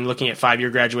basically, when looking at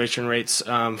 5-year graduation rates,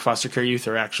 foster care youth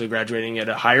are actually graduating at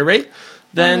a higher rate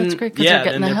than, that's great, 'cause they're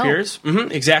getting than their the help. peers.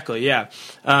 Exactly, yeah.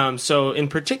 So in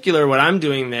particular, what I'm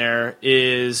doing there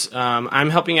is I'm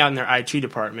helping out in their IT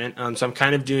department. So I'm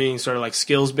kind of doing sort of like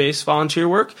skills-based volunteer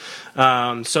work.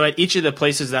 So at each of the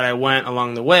places that I went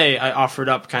along the way, I offered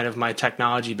up kind of my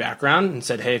technology background and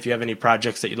said, hey, if you have any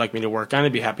projects that you'd like me to work on,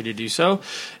 I'd be happy to do so.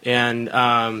 And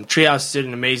Treehouse did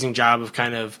an amazing job of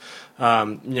kind of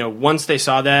once they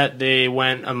saw that, they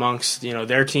went amongst,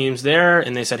 their teams there,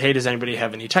 and they said, hey, does anybody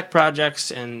have any tech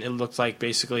projects? And it looked like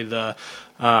basically the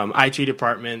IT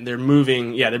department, they're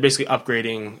basically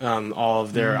upgrading all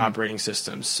of their operating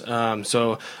systems.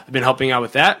 So I've been helping out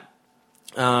with that.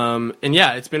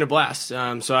 It's been a blast.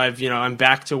 So I'm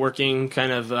back to working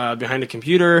kind of behind a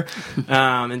computer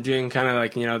and doing kind of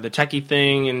like, the techie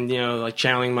thing and, like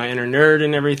channeling my inner nerd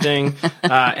and everything.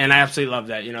 And I absolutely love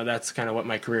that. That's kind of what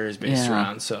my career is based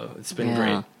around. So it's been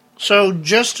great. So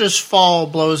just as fall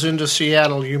blows into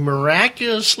Seattle, you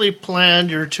miraculously planned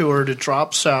your tour to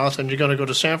drop south, and you're going to go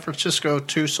to San Francisco,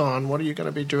 Tucson. What are you going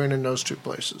to be doing in those two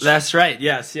places? That's right,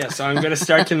 yes. So I'm going to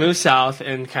start to move south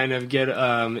and kind of get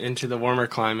into the warmer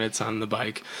climates on the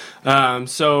bike.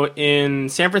 So in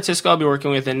San Francisco, I'll be working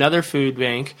with another food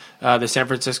bank, the San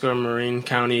Francisco Marin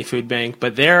County Food Bank,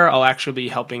 but there I'll actually be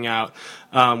helping out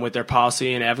with their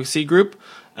policy and advocacy group.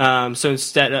 So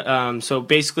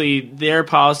basically their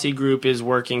policy group is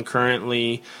working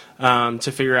currently to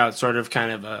figure out sort of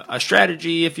kind of a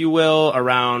strategy, if you will,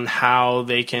 around how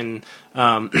they can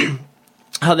kind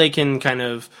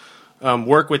of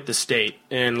work with the state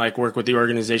and like work with the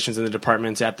organizations and the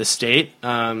departments at the state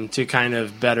to kind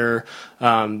of better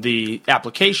the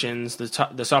applications,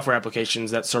 the software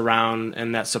applications that surround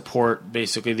and that support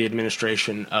basically the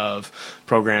administration of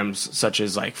programs such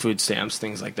as like food stamps,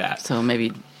 things like that. So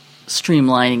maybe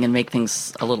streamlining and make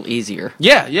things a little easier.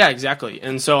 Yeah, exactly.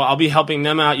 And so I'll be helping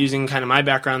them out using kind of my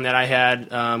background that I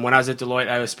had when I was at Deloitte.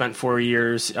 I spent 4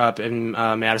 years up in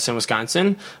Madison,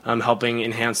 Wisconsin, helping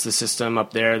enhance the system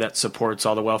up there that supports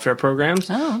all the welfare programs.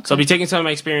 Oh, okay. So I'll be taking some of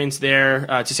my experience there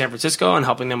to San Francisco and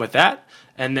helping them with that.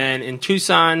 And then in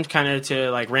Tucson, kind of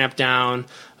to like ramp down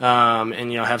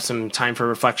and have some time for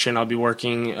reflection, I'll be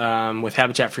working with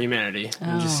Habitat for Humanity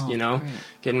and just great.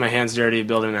 getting my hands dirty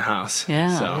building a house.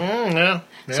 Yeah. So,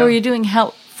 So are you doing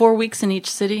 4 weeks in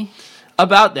each city?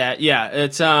 About that, yeah.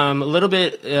 It's a little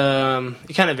bit.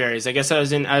 It kind of varies. I guess I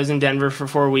was in Denver for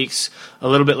 4 weeks. A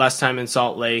little bit less time in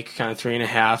Salt Lake, kind of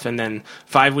 3.5, and then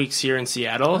 5 weeks here in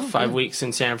Seattle, 5 weeks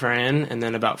in San Fran, and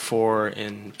then about 4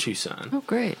 in Tucson. Oh,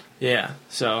 great. Yeah.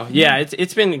 So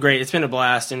it's been great. It's been a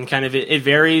blast, and kind of it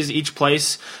varies each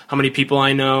place how many people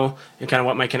I know and kind of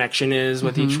what my connection is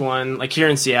with each one. Like here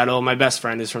in Seattle, my best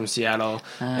friend is from Seattle,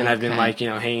 and I've been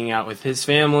hanging out with his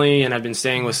family, and I've been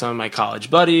staying with some of my college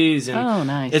buddies. And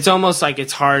nice. It's almost like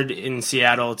it's hard in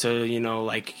Seattle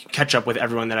to catch up with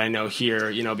everyone that I know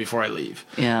here before I leave.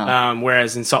 Yeah.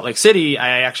 Whereas in Salt Lake City,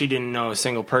 I actually didn't know a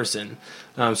single person.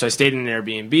 So I stayed in an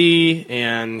Airbnb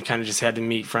and kind of just had to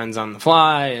meet friends on the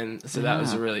fly, and so that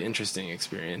was a really interesting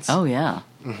experience. Oh, yeah.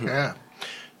 Yeah.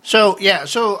 So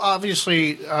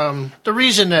obviously, the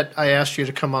reason that I asked you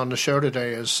to come on the show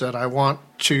today is that I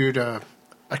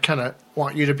kind of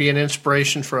want you to be an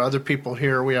inspiration for other people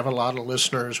here. We have a lot of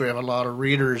listeners, we have a lot of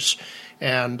readers,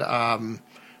 and a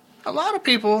lot of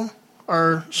people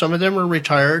some of them are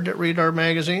retired that read our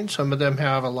magazine. Some of them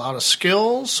have a lot of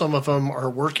skills. Some of them are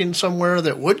working somewhere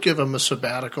that would give them a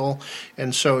sabbatical.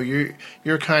 And so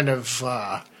you're kind of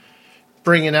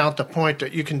bringing out the point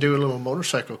that you can do a little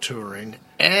motorcycle touring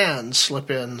and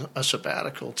slip in a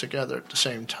sabbatical together at the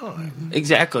same time.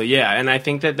 Exactly, yeah. And I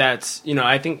think that's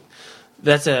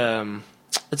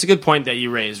a good point that you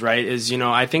raised, right?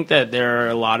 I think that there are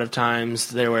a lot of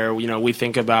times there where, we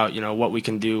think about, what we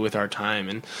can do with our time.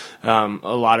 And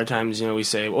a lot of times, we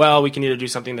say, well, we can either do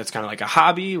something that's kind of like a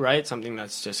hobby, right? Something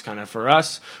that's just kind of for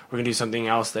us. We're going to do something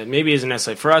else that maybe isn't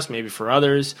necessarily for us, maybe for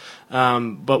others.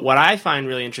 But what I find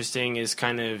really interesting is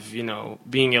kind of,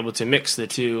 being able to mix the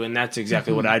two. And that's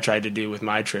exactly what I tried to do with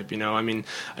my trip.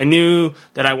 I knew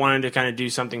that I wanted to kind of do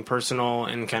something personal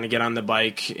and kind of get on the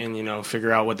bike and,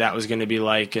 figure out what that was going to be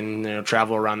like and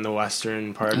travel around the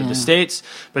western part of the states.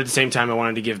 But at the same time, I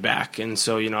wanted to give back, and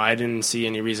so I didn't see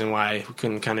any reason why we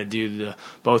couldn't kind of do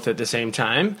both at the same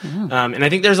time. And I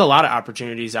think there's a lot of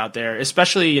opportunities out there,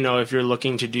 especially if you're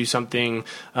looking to do something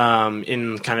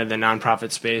in kind of the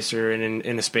nonprofit space or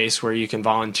in a space where you can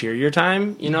volunteer your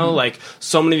time. Like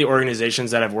so many of the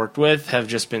organizations that I've worked with have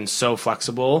just been so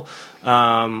flexible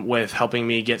with helping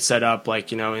me get set up,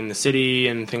 like in the city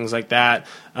and things like that,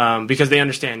 because they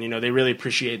understand. They really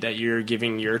appreciate that you're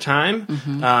giving your time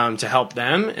to help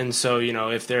them. And so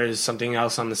if there's something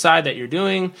else on the side that you're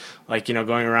doing, like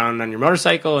going around on your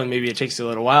motorcycle, and maybe it takes you a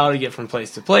little while to get from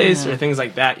place to place or things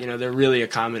like that, they're really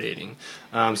accommodating.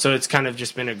 So it's kind of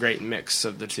just been a great mix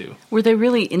of the two. Were they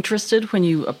really interested when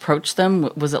you approached them?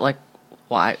 Was it like,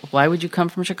 why would you come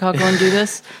from Chicago and do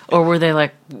this? Or were they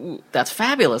like, that's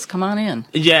fabulous, come on in?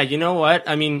 Yeah, you know what?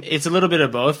 I mean, it's a little bit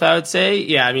of both, I would say.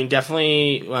 Yeah, I mean,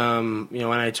 definitely, when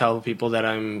I tell people that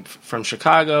I'm from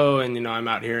Chicago and, I'm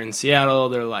out here in Seattle,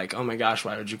 they're like, oh my gosh,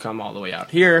 why would you come all the way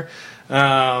out here?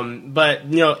 But,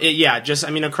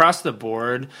 across the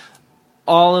board,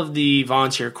 all of the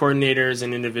volunteer coordinators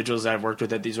and individuals that I've worked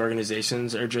with at these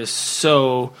organizations are just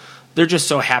they're just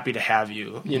so happy to have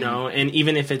you, and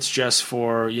even if it's just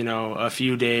for, a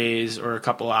few days or a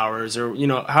couple hours or,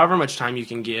 however much time you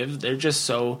can give, they're just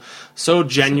so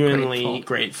genuinely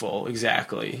grateful.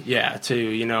 Exactly. Yeah.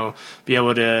 To, be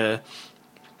able to,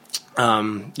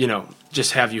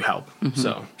 just have you help.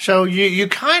 So you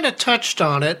kind of touched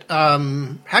on it. How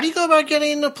do you go about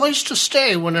getting a place to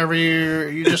stay whenever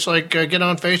you just get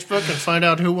on Facebook and find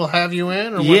out who will have you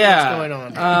in, or what's going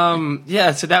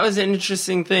on? So that was an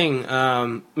interesting thing.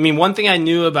 One thing I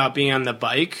knew about being on the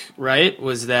bike, right,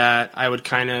 was that I would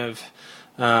kind of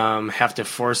have to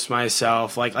force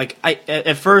myself.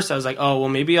 At first I was like, oh, well,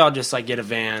 maybe I'll just get a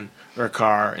van or a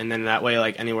car, and then that way,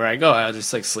 anywhere I go, I'll just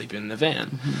sleep in the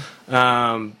van.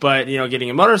 But getting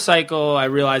a motorcycle, I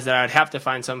realized that I'd have to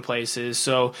find some places.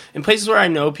 So in places where I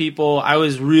know people, I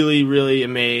was really, really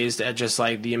amazed at just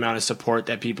the amount of support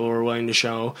that people were willing to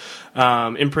show.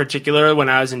 In particular, when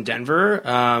I was in Denver,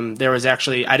 there was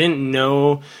actually, I didn't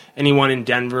know anyone in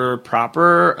Denver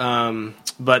proper,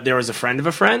 but there was a friend of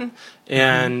a friend.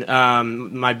 And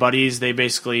my buddies, they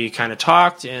basically kind of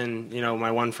talked, and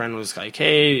my one friend was like,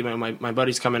 "Hey, my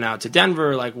buddy's coming out to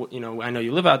Denver. I know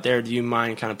you live out there. Do you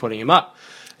mind kind of putting him up?"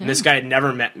 And this guy had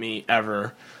never met me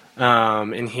ever,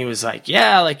 and he was like,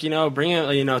 "Yeah, bring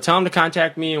it. Tell him to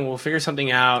contact me, and we'll figure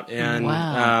something out."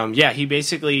 And he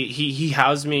basically he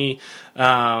housed me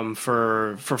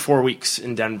for 4 weeks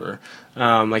in Denver,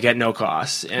 at no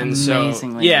cost. And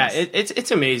Amazingly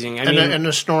it's amazing. And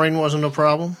the snoring wasn't a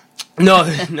problem? No.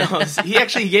 He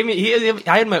actually gave me.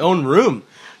 I had my own room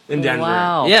in Denver.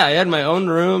 Wow. Yeah, I had my own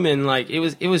room, and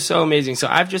it was so amazing. So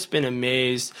I've just been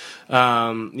amazed,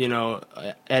 at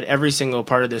every single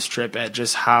part of this trip at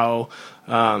just how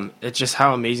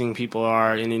amazing people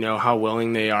are, and how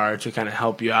willing they are to kind of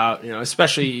help you out.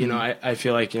 Especially I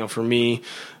feel like for me,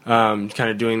 kind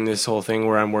of doing this whole thing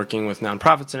where I'm working with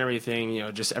nonprofits and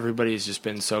everything. Just everybody's just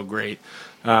been so great.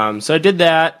 So I did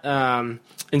that.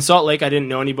 In Salt Lake, I didn't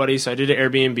know anybody, so I did an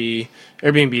Airbnb.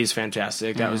 Airbnb is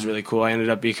fantastic. That was really cool. I ended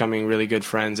up becoming really good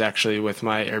friends, actually, with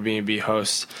my Airbnb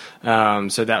host.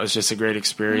 So that was just a great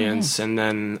experience. And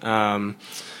then,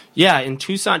 in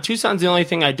Tucson's the only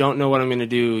thing I don't know what I'm going to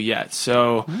do yet.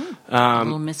 So, a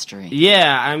little mystery.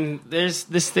 Yeah, there's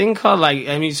this thing called,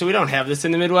 so we don't have this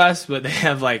in the Midwest, but they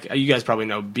have, you guys probably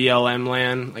know BLM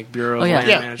land, Bureau of Land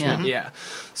Management. Yeah.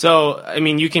 So,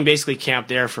 you can basically camp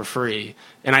there for free.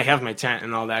 And I have my tent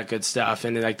and all that good stuff.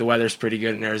 And the weather's pretty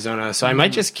good in Arizona. So I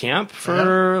might just camp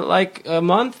for a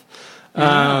month.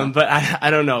 But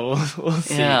I don't know. We'll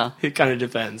see. Yeah. It kind of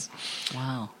depends.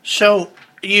 Wow. So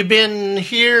you've been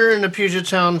here in the Puget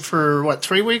Sound for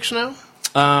 3 weeks now?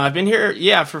 I've been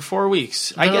here, for 4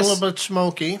 weeks. I guess a little bit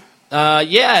smoky.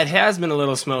 It has been a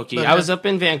little smoky. I was up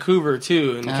in Vancouver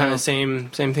too, and kind of same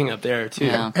thing up there too.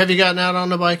 Yeah. Have you gotten out on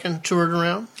the bike and toured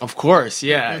around? Of course,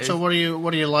 yeah. And so what are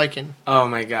you liking? Oh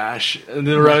my gosh,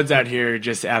 the roads out here are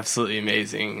just absolutely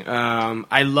amazing.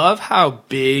 I love how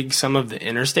big some of the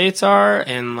interstates are,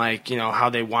 and how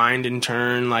they wind and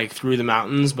turn through the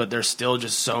mountains, but they're still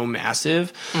just so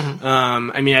massive.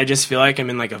 I just feel like I'm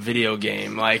in a video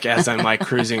game, as I'm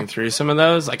cruising through some of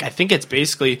those. I think it's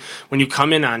basically when you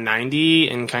come in on 90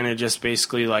 and kind of just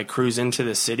basically like cruise into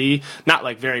the city. Not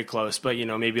like very close, but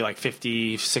maybe like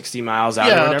 50, 60 miles out or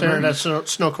whatever. Out there in that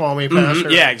Snoqualmie Pass.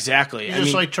 Mm-hmm. Yeah, exactly. You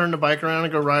just like turn the bike around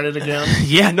and go ride it again.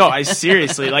 Yeah, no, I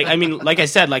seriously like I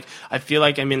said, like I feel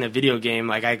like I'm in a video game.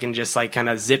 Like I can just like kind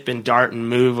of zip and dart and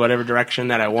move whatever direction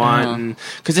that I want,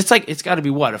 because it's like it's got to be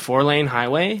what, a 4-lane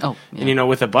highway. Oh, yeah. And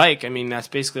with a bike, I mean that's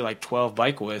basically like 12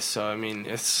 bike widths. So I mean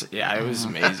it was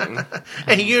amazing.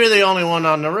 And you're the only one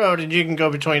on the road, and you can go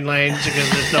between lanes because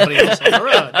there's nobody else on the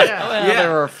road. Yeah, well,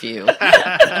 there are a few.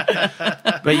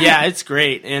 But yeah, it's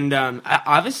great. And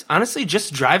honestly,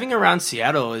 just driving around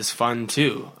Seattle is fun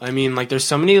too. I mean, like there's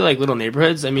so many like little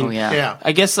neighborhoods. I mean,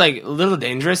 I guess like a little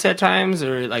dangerous at times,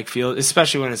 or like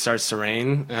especially when it starts to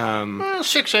rain.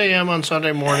 6 a.m. on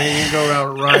Sunday morning, you can go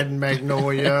out riding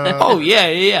Magnolia. Oh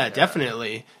yeah,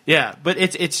 definitely. Yeah, but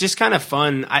it's just kind of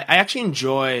fun. I actually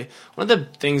enjoy, one of the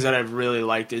things that I've really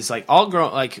liked is like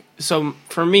so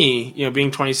for me,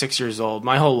 being 26 years old,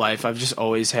 my whole life I've just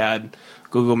always had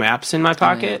Google Maps in my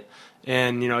pocket.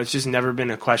 And, it's just never been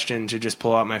a question to just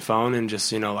pull out my phone and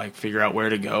just, like figure out where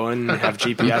to go and have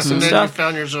GPS and then stuff. You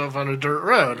found yourself on a dirt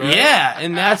road, right? Yeah,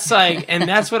 and that's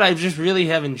that's what I just really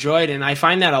have enjoyed. And I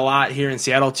find that a lot here in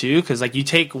Seattle too, because like you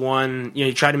take one,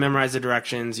 you try to memorize the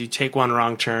directions, you take one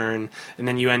wrong turn, and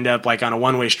then you end up like on a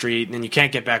one-way street, and then you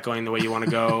can't get back going the way you want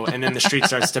to go, and then the street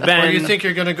starts to bend. Or you think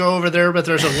you're going to go over there, but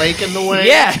there's a lake in the way.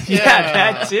 Yeah,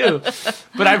 that too.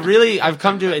 But I've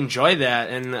come to enjoy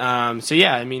that. And so,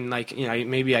 yeah, I mean, like,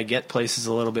 maybe I get places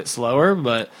a little bit slower,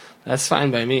 but that's fine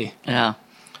by me. Yeah.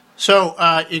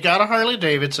 So you got a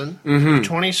Harley-Davidson, Mm-hmm.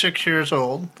 26 years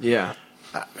old. Yeah.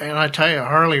 And I tell you,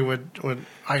 Harley would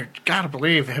I got to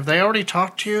believe, have they already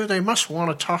talked to you? They must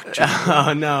want to talk to you.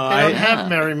 Oh, no. They don't have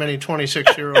very many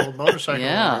 26-year-old motorcycle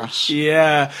owners.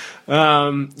 Yeah.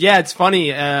 It's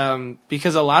funny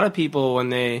because a lot of people, when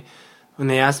they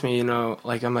ask me,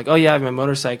 like I'm like, oh yeah, I have my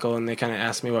motorcycle, and they kind of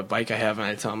ask me what bike I have, and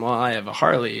I tell them, well, I have a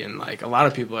Harley, and like a lot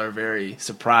of people are very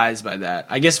surprised by that.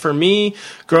 I guess for me,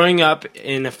 growing up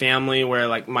in a family where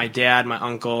like my dad, my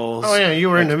uncles. Oh yeah,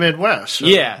 you were in the Midwest. So,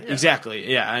 yeah,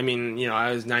 exactly. Yeah, I mean, I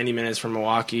was 90 minutes from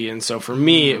Milwaukee, and so for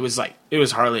me, it was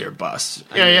Harley or bust.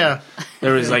 I mean,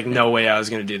 there was like no way I was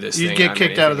going to do this. You'd get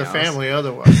kicked out of the family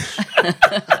otherwise.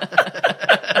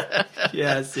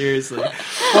 Yeah, seriously.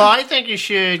 Well, I think you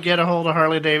should get a hold of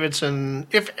Harley-Davidson.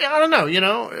 I don't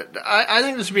know, I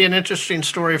think this would be an interesting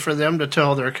story for them to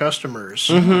tell their customers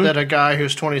that a guy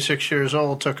who's 26 years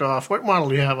old took off. What model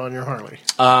do you have on your Harley?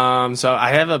 So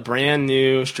I have a brand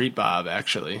new Street Bob,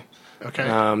 actually. Okay.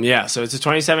 So it's a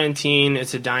 2017.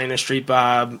 It's a Dyna Street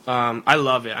Bob. I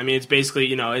love it. I mean, it's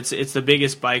basically, it's the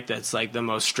biggest bike that's like the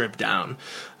most stripped down.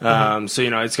 So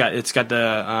it's got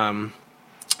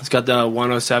the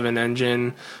 107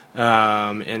 engine,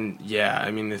 and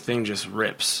I mean the thing just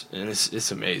rips, and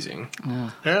it's amazing.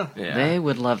 Yeah, they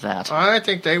would love that. I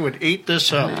think they would eat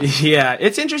this up. Yeah,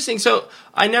 it's interesting. So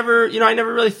I never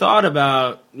really thought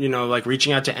about like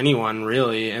reaching out to anyone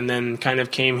really, and then kind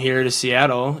of came here to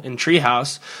Seattle in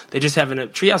Treehouse. They just have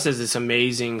Treehouse has this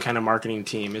amazing kind of marketing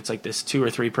team. It's like this 2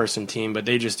 or 3 person team, but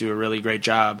they just do a really great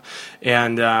job,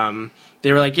 and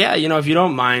they were like, yeah, if you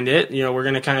don't mind it, we're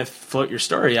going to kind of float your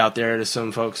story out there to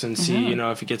some folks and see,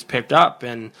 if it gets picked up.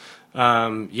 And, I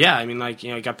mean, like,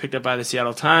 it got picked up by the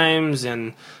Seattle Times,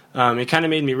 and it kind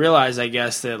of made me realize, I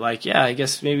guess, that, like, I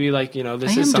guess maybe, like,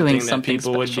 this is something that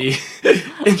people would be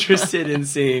interested in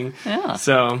seeing. Yeah.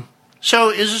 So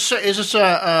is this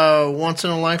a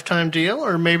once-in-a-lifetime deal,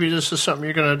 or maybe this is something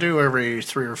you're going to do every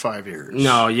 3 or 5 years?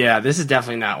 No, this is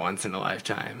definitely not once in a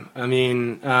lifetime. I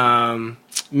mean,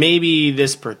 maybe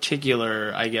this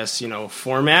particular, I guess,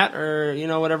 format or,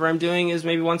 whatever I'm doing is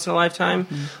maybe once in a lifetime.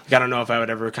 Like, I don't know if I would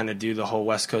ever kind of do the whole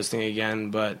West Coast thing again,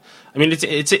 but I mean,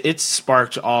 it's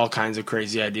sparked all kinds of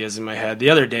crazy ideas in my head. The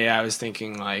other day I was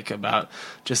thinking like about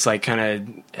just like kind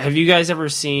of, have you guys ever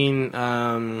seen,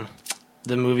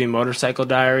 the movie Motorcycle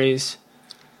Diaries?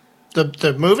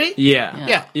 The movie?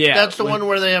 Yeah. That's the one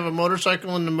where they have a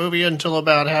motorcycle in the movie until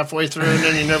about halfway through, and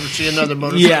then you never see another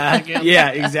motorcycle again. Yeah,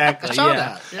 exactly. I saw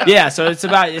that. Yeah, so it's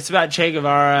about Che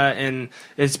Guevara, and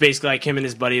it's basically like him and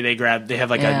his buddy. They have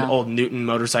like an old Newton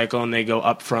motorcycle, and they go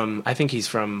up from, I think he's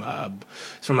from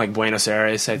like Buenos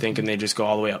Aires, I think, and they just go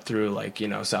all the way up through like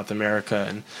South America,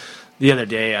 and the other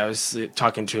day I was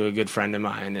talking to a good friend of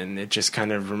mine, and it just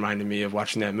kind of reminded me of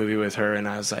watching that movie with her. And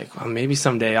I was like, well, maybe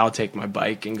someday I'll take my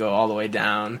bike and go all the way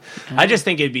down. Mm-hmm. I just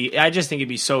think it'd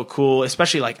be so cool,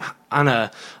 especially like on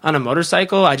a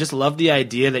motorcycle. I just love the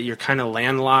idea that you're kind of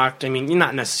landlocked. I mean, you're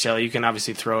not necessarily. You can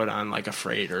obviously throw it on like a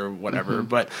freight or whatever, mm-hmm.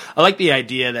 but I like the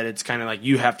idea that it's kind of like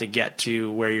you have to get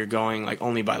to where you're going like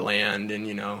only by land, and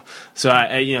So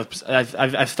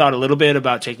I've thought a little bit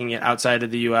about taking it outside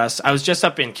of the U.S. I was just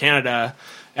up in Canada,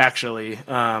 actually.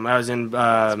 I was in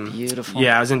beautiful.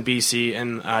 Yeah, I was in BC,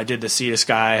 and I did the Sea to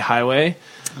Sky Highway.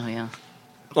 Oh yeah.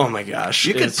 Oh my gosh!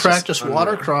 You could practice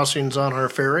water crossings on our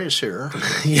ferries here.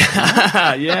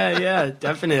 yeah,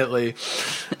 definitely.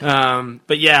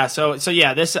 But yeah, so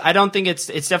yeah, this I don't think it's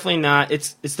definitely not.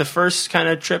 It's the first kind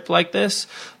of trip like this,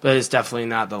 but it's definitely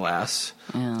not the last.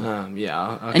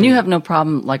 Yeah. And you have no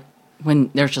problem like when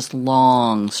there's just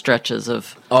long stretches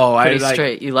of pretty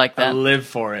straight. You like that? I live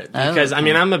for it because I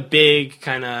mean I'm a big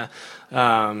kind of.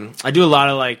 I do a lot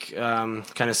of like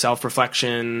kind of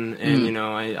self-reflection, and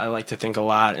I like to think a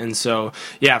lot, and so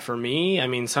yeah, for me, I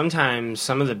mean, sometimes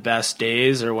some of the best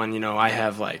days are when I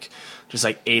have like just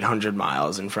like 800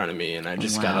 miles in front of me, and I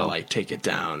just gotta like take it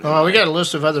down. Oh, we got a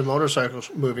list of other motorcycle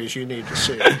movies you need to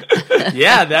see.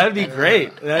 Yeah, that would be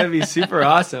great. That would be super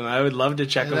awesome. I would love to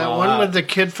check them all out. One with the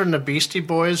kid from the Beastie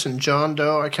Boys and John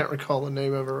Doe. I can't recall the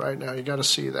name of it right now. You got to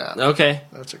see that. Okay,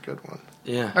 that's a good one.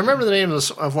 Yeah, I remember the name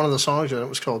of one of the songs, and it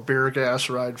was called "Beer Gas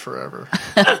Ride Forever."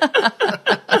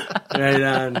 Right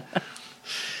on.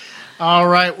 All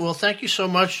right. Well, thank you so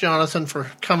much, Jonathan,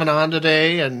 for coming on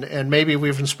today, and maybe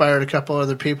we've inspired a couple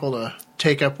other people to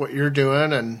take up what you're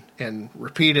doing and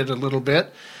repeat it a little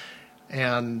bit.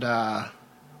 And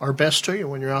our best to you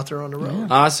when you're out there on the road.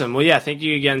 Yeah. Awesome. Well, yeah, thank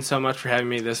you again so much for having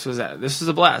me. This was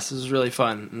a blast. This was really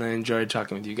fun, and I enjoyed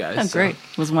talking with you guys. Oh, great.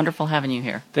 It was wonderful having you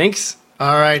here. Thanks.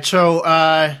 All right.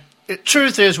 So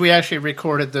truth is, we actually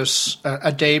recorded this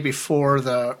a day before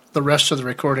the rest of the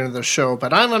recording of the show,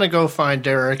 but I'm going to go find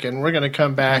Derek, and we're going to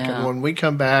come back, and when we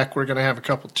come back, we're going to have a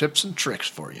couple tips and tricks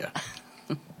for you.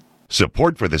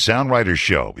 Support for the Sound Riders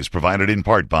Show is provided in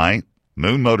part by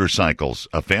Moon Motorcycles,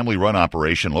 a family-run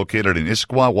operation located in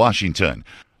Issaquah, Washington.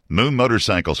 Moon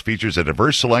Motorcycles features a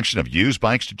diverse selection of used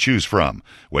bikes to choose from.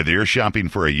 Whether you're shopping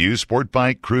for a used sport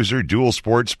bike, cruiser, dual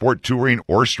sport, sport touring,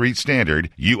 or street standard,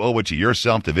 you owe it to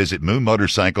yourself to visit Moon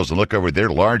Motorcycles and look over their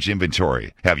large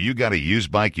inventory. Have you got a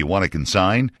used bike you want to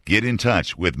consign? Get in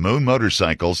touch with Moon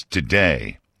Motorcycles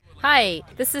today. Hi,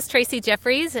 this is Tracy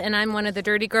Jeffries, and I'm one of the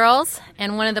Dirty Girls.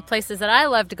 And one of the places that I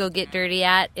love to go get dirty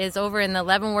at is over in the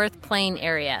Leavenworth Plain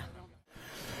area.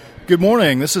 Good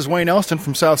morning. This is Wayne Elston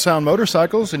from South Sound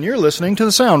Motorcycles, and you're listening to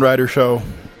the Sound Rider Show.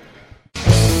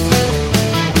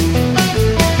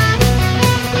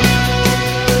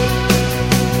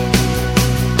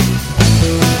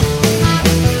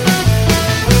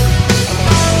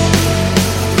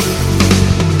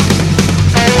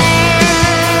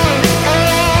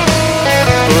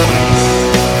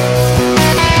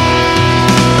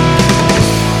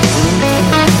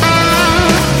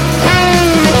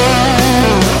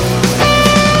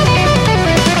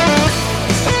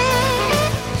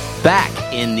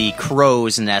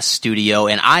 Crow's Nest studio,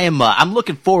 and I'm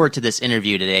looking forward to this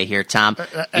interview today here, Tom.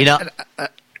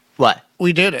 What?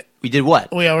 We did it. We did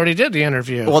what? We already did the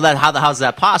interview. Well, how's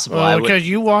that possible? Well, because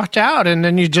you walked out and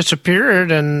then you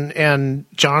disappeared, and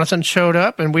Jonathan showed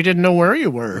up, and we didn't know where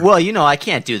you were. Well, I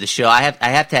can't do the show. I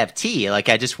have to have tea. Like,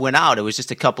 I just went out. It was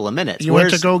just a couple of minutes. You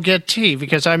went to go get tea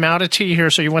because I'm out of tea here,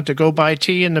 so you went to go buy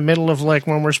tea in the middle of like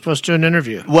when we're supposed to do an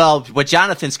interview. Well, but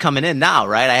Jonathan's coming in now,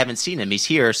 right? I haven't seen him. He's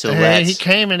here, so he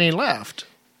came and he left.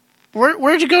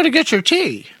 Where'd you go to get your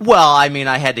tea? Well, I mean,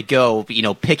 I had to go,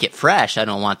 pick it fresh. I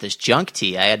don't want this junk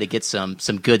tea. I had to get some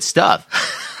good stuff.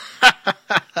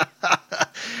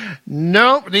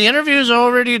 Nope, the interview's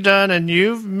already done, and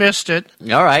you've missed it.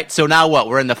 All right, so now what?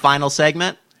 We're in the final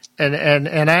segment?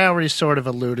 And I already sort of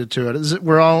alluded to it.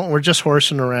 We're just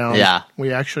horsing around. Yeah.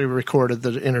 We actually recorded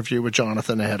the interview with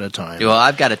Jonathan ahead of time. Well,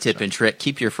 I've got a tip and trick.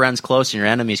 Keep your friends close and your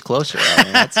enemies closer. I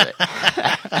mean, that's it.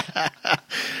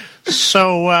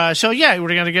 So yeah, we're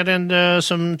going to get into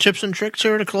some tips and tricks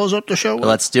here to close up the show.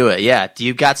 Let's do it. Yeah. Do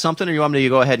you got something, or you want me to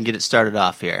go ahead and get it started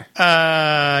off here?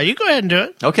 You go ahead and do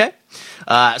it. Okay.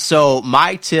 So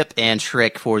my tip and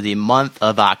trick for the month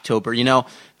of October,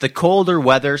 the colder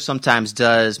weather sometimes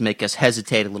does make us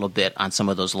hesitate a little bit on some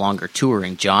of those longer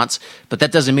touring jaunts, but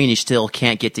that doesn't mean you still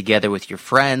can't get together with your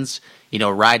friends,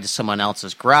 ride to someone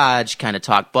else's garage, kind of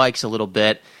talk bikes a little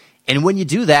bit. And when you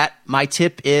do that, my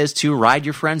tip is to ride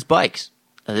your friends' bikes.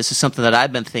 Now, this is something that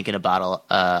I've been thinking about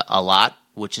a lot,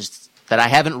 which is that I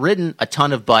haven't ridden a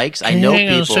ton of bikes. I know hang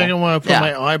people. On a second while I put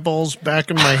my eyeballs back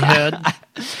in my head.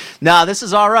 No, this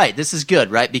is all right. This is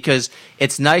good, right? Because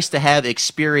it's nice to have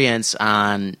experience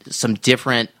on some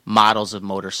different models of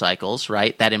motorcycles,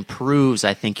 right? That improves,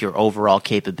 I think, your overall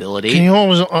capability. Can you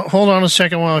hold on a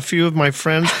second while a few of my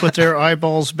friends put their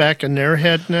eyeballs back in their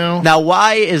head now? Now,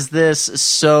 why is this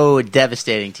so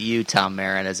devastating to you, Tom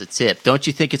Marin, as a tip? Don't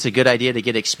you think it's a good idea to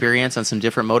get experience on some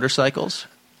different motorcycles?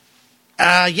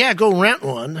 Yeah, go rent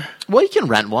one. Well, you can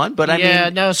rent one, but I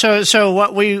mean, no. So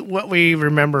what we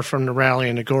remember from the rally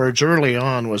in the gorge early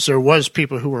on was there was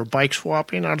people who were bike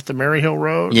swapping out at the Maryhill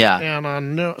Road. Yeah, and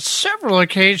on several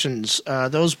occasions,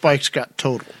 those bikes got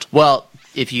totaled. Well,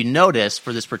 if you notice,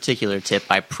 for this particular tip,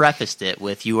 I prefaced it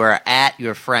with you are at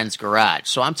your friend's garage.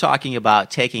 So I'm talking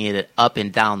about taking it up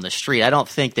and down the street. I don't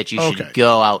think that you should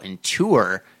go out and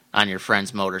tour on your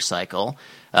friend's motorcycle.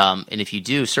 And if you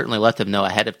do, certainly let them know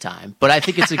ahead of time. But I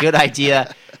think it's a good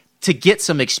idea to get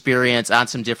some experience on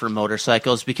some different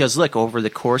motorcycles because, look, over the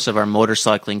course of our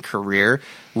motorcycling career,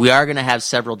 we are going to have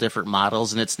several different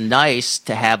models, and it's nice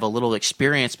to have a little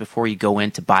experience before you go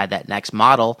in to buy that next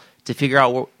model to figure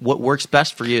out what works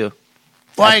best for you.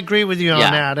 Well, I agree with you on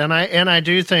that, and I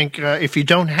do think if you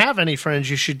don't have any friends,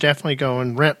 you should definitely go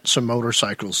and rent some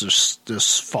motorcycles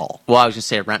this fall. Well, I was going to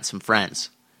say rent some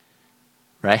friends.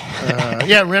 Right?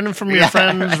 Rent them from your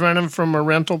friends, rent them from a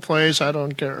rental place. I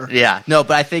don't care. Yeah, no,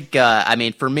 but I think,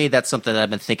 for me, that's something that I've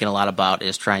been thinking a lot about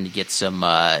is trying to get some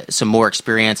more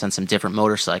experience on some different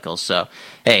motorcycles. So,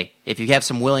 hey, if you have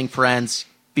some willing friends,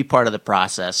 be part of the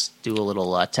process. Do a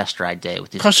little test ride day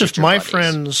with your Plus, if my buddies.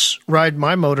 Friends ride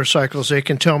my motorcycles, they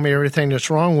can tell me everything that's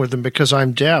wrong with them because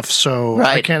I'm deaf, so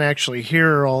I can't actually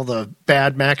hear all the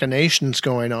bad machinations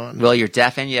going on. Well, you're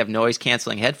deaf and you have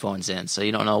noise-canceling headphones in, so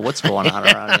you don't know what's going on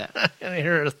around you. I can't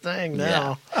hear a thing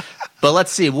now. Yeah. But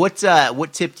let's see, what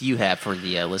tip do you have for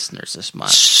the listeners this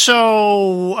month?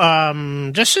 So,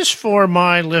 this is for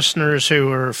my listeners who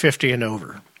are 50 and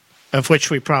over, of which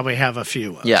we probably have a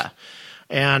few of. Yeah.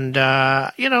 And,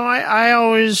 I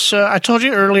always, I told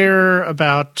you earlier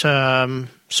about some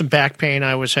back pain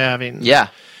I was having. Yeah.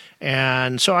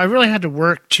 And so I really had to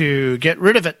work to get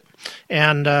rid of it.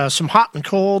 And some hot and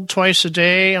cold twice a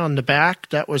day on the back,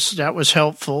 that was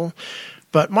helpful.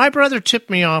 But my brother tipped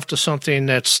me off to something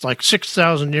that's like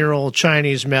 6,000-year-old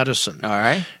Chinese medicine. All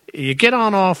right. You get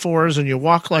on all fours and you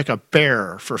walk like a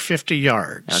bear for 50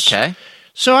 yards. Okay.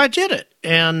 So I did it,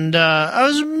 and I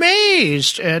was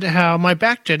amazed at how my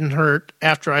back didn't hurt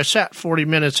after I sat 40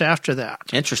 minutes after that.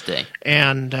 Interesting.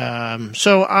 And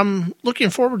so I'm looking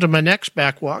forward to my next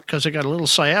back walk because I got a little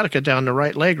sciatica down the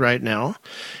right leg right now,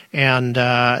 and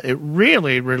it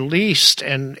really released.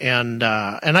 And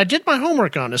I did my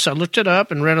homework on this. I looked it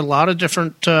up and read a lot of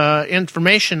different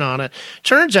information on it.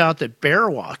 Turns out that bear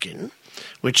walking,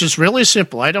 which is really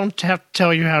simple. I don't have to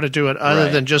tell you how to do it other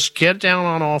than just get down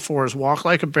on all fours, walk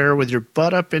like a bear with your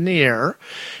butt up in the air,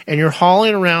 and you're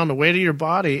hauling around the weight of your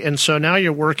body. And so now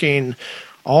you're working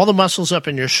all the muscles up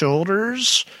in your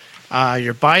shoulders,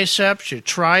 your biceps, your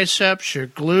triceps, your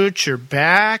glutes, your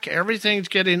back. Everything's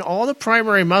getting all the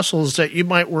primary muscles that you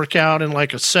might work out in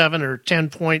like a 7 or 10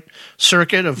 point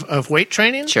circuit of weight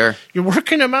training. Sure. You're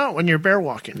working them out when you're bear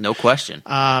walking. No question.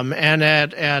 And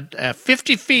at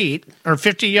 50 feet or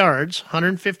 50 yards,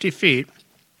 150 feet,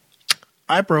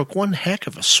 I broke one heck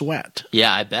of a sweat.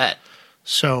 Yeah, I bet.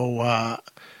 So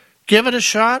give it a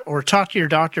shot or talk to your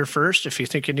doctor first if you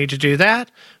think you need to do that.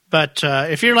 But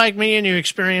if you're like me and you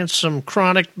experience some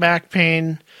chronic back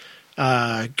pain,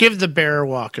 give the bear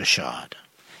walk a shot.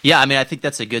 Yeah, I think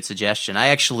that's a good suggestion. I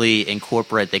actually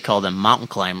incorporate, they call them mountain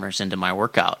climbers, into my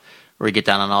workout, where you get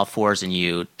down on all fours and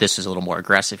this is a little more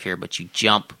aggressive here, but you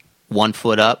jump 1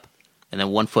 foot up and then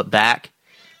 1 foot back.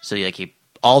 So you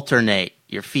alternate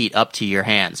your feet up to your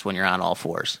hands when you're on all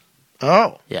fours.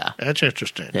 Oh, yeah, that's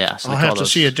interesting. Yeah, so I'll have to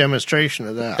see a demonstration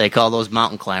of that. They call those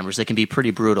mountain climbers. They can be pretty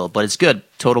brutal, but it's good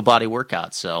total body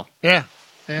workout. So yeah.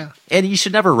 And you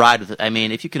should never ride with it.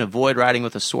 If you can avoid riding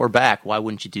with a sore back, why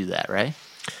wouldn't you do that, right?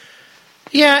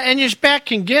 Yeah, and your back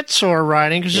can get sore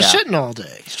riding because you're sitting all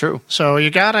day. It's true. So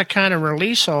you got to kind of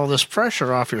release all this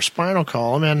pressure off your spinal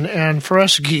column, and for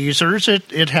us geezers,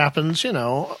 it happens,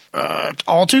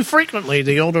 all too frequently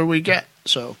the older we get.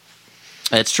 So.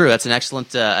 It's true. That's an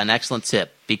excellent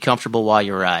tip. Be comfortable while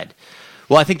you ride.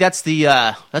 Well, I think that's the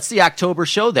October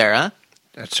show there, huh?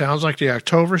 That sounds like the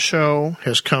October show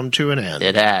has come to an end.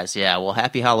 It has, yeah. Well,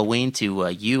 happy Halloween to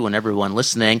you and everyone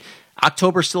listening.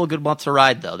 October's still a good month to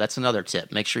ride, though. That's another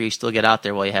tip. Make sure you still get out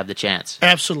there while you have the chance.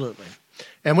 Absolutely.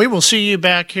 And we will see you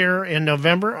back here in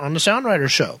November on the Sound Rider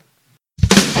Show.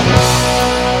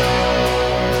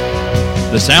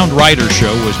 The Sound Rider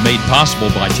Show was made possible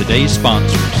by today's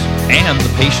sponsors and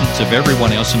the patience of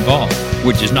everyone else involved,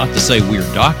 which is not to say we're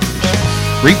doctors.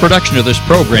 Reproduction of this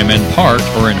program in part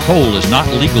or in whole is not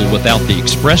legal without the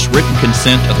express written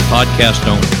consent of the podcast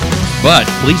owner. But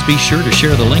please be sure to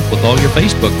share the link with all your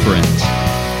Facebook friends.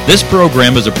 This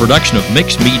program is a production of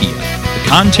Mixed Media. The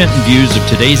content and views of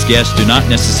today's guests do not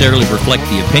necessarily reflect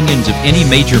the opinions of any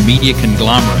major media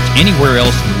conglomerate anywhere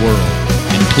else in the world,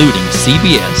 including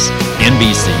CBS,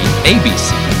 NBC, ABC,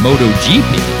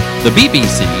 MotoGP, the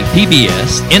BBC,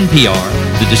 PBS, NPR,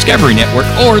 the Discovery Network,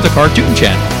 or the Cartoon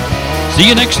Channel. See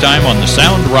you next time on The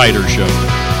Sound Rider Show.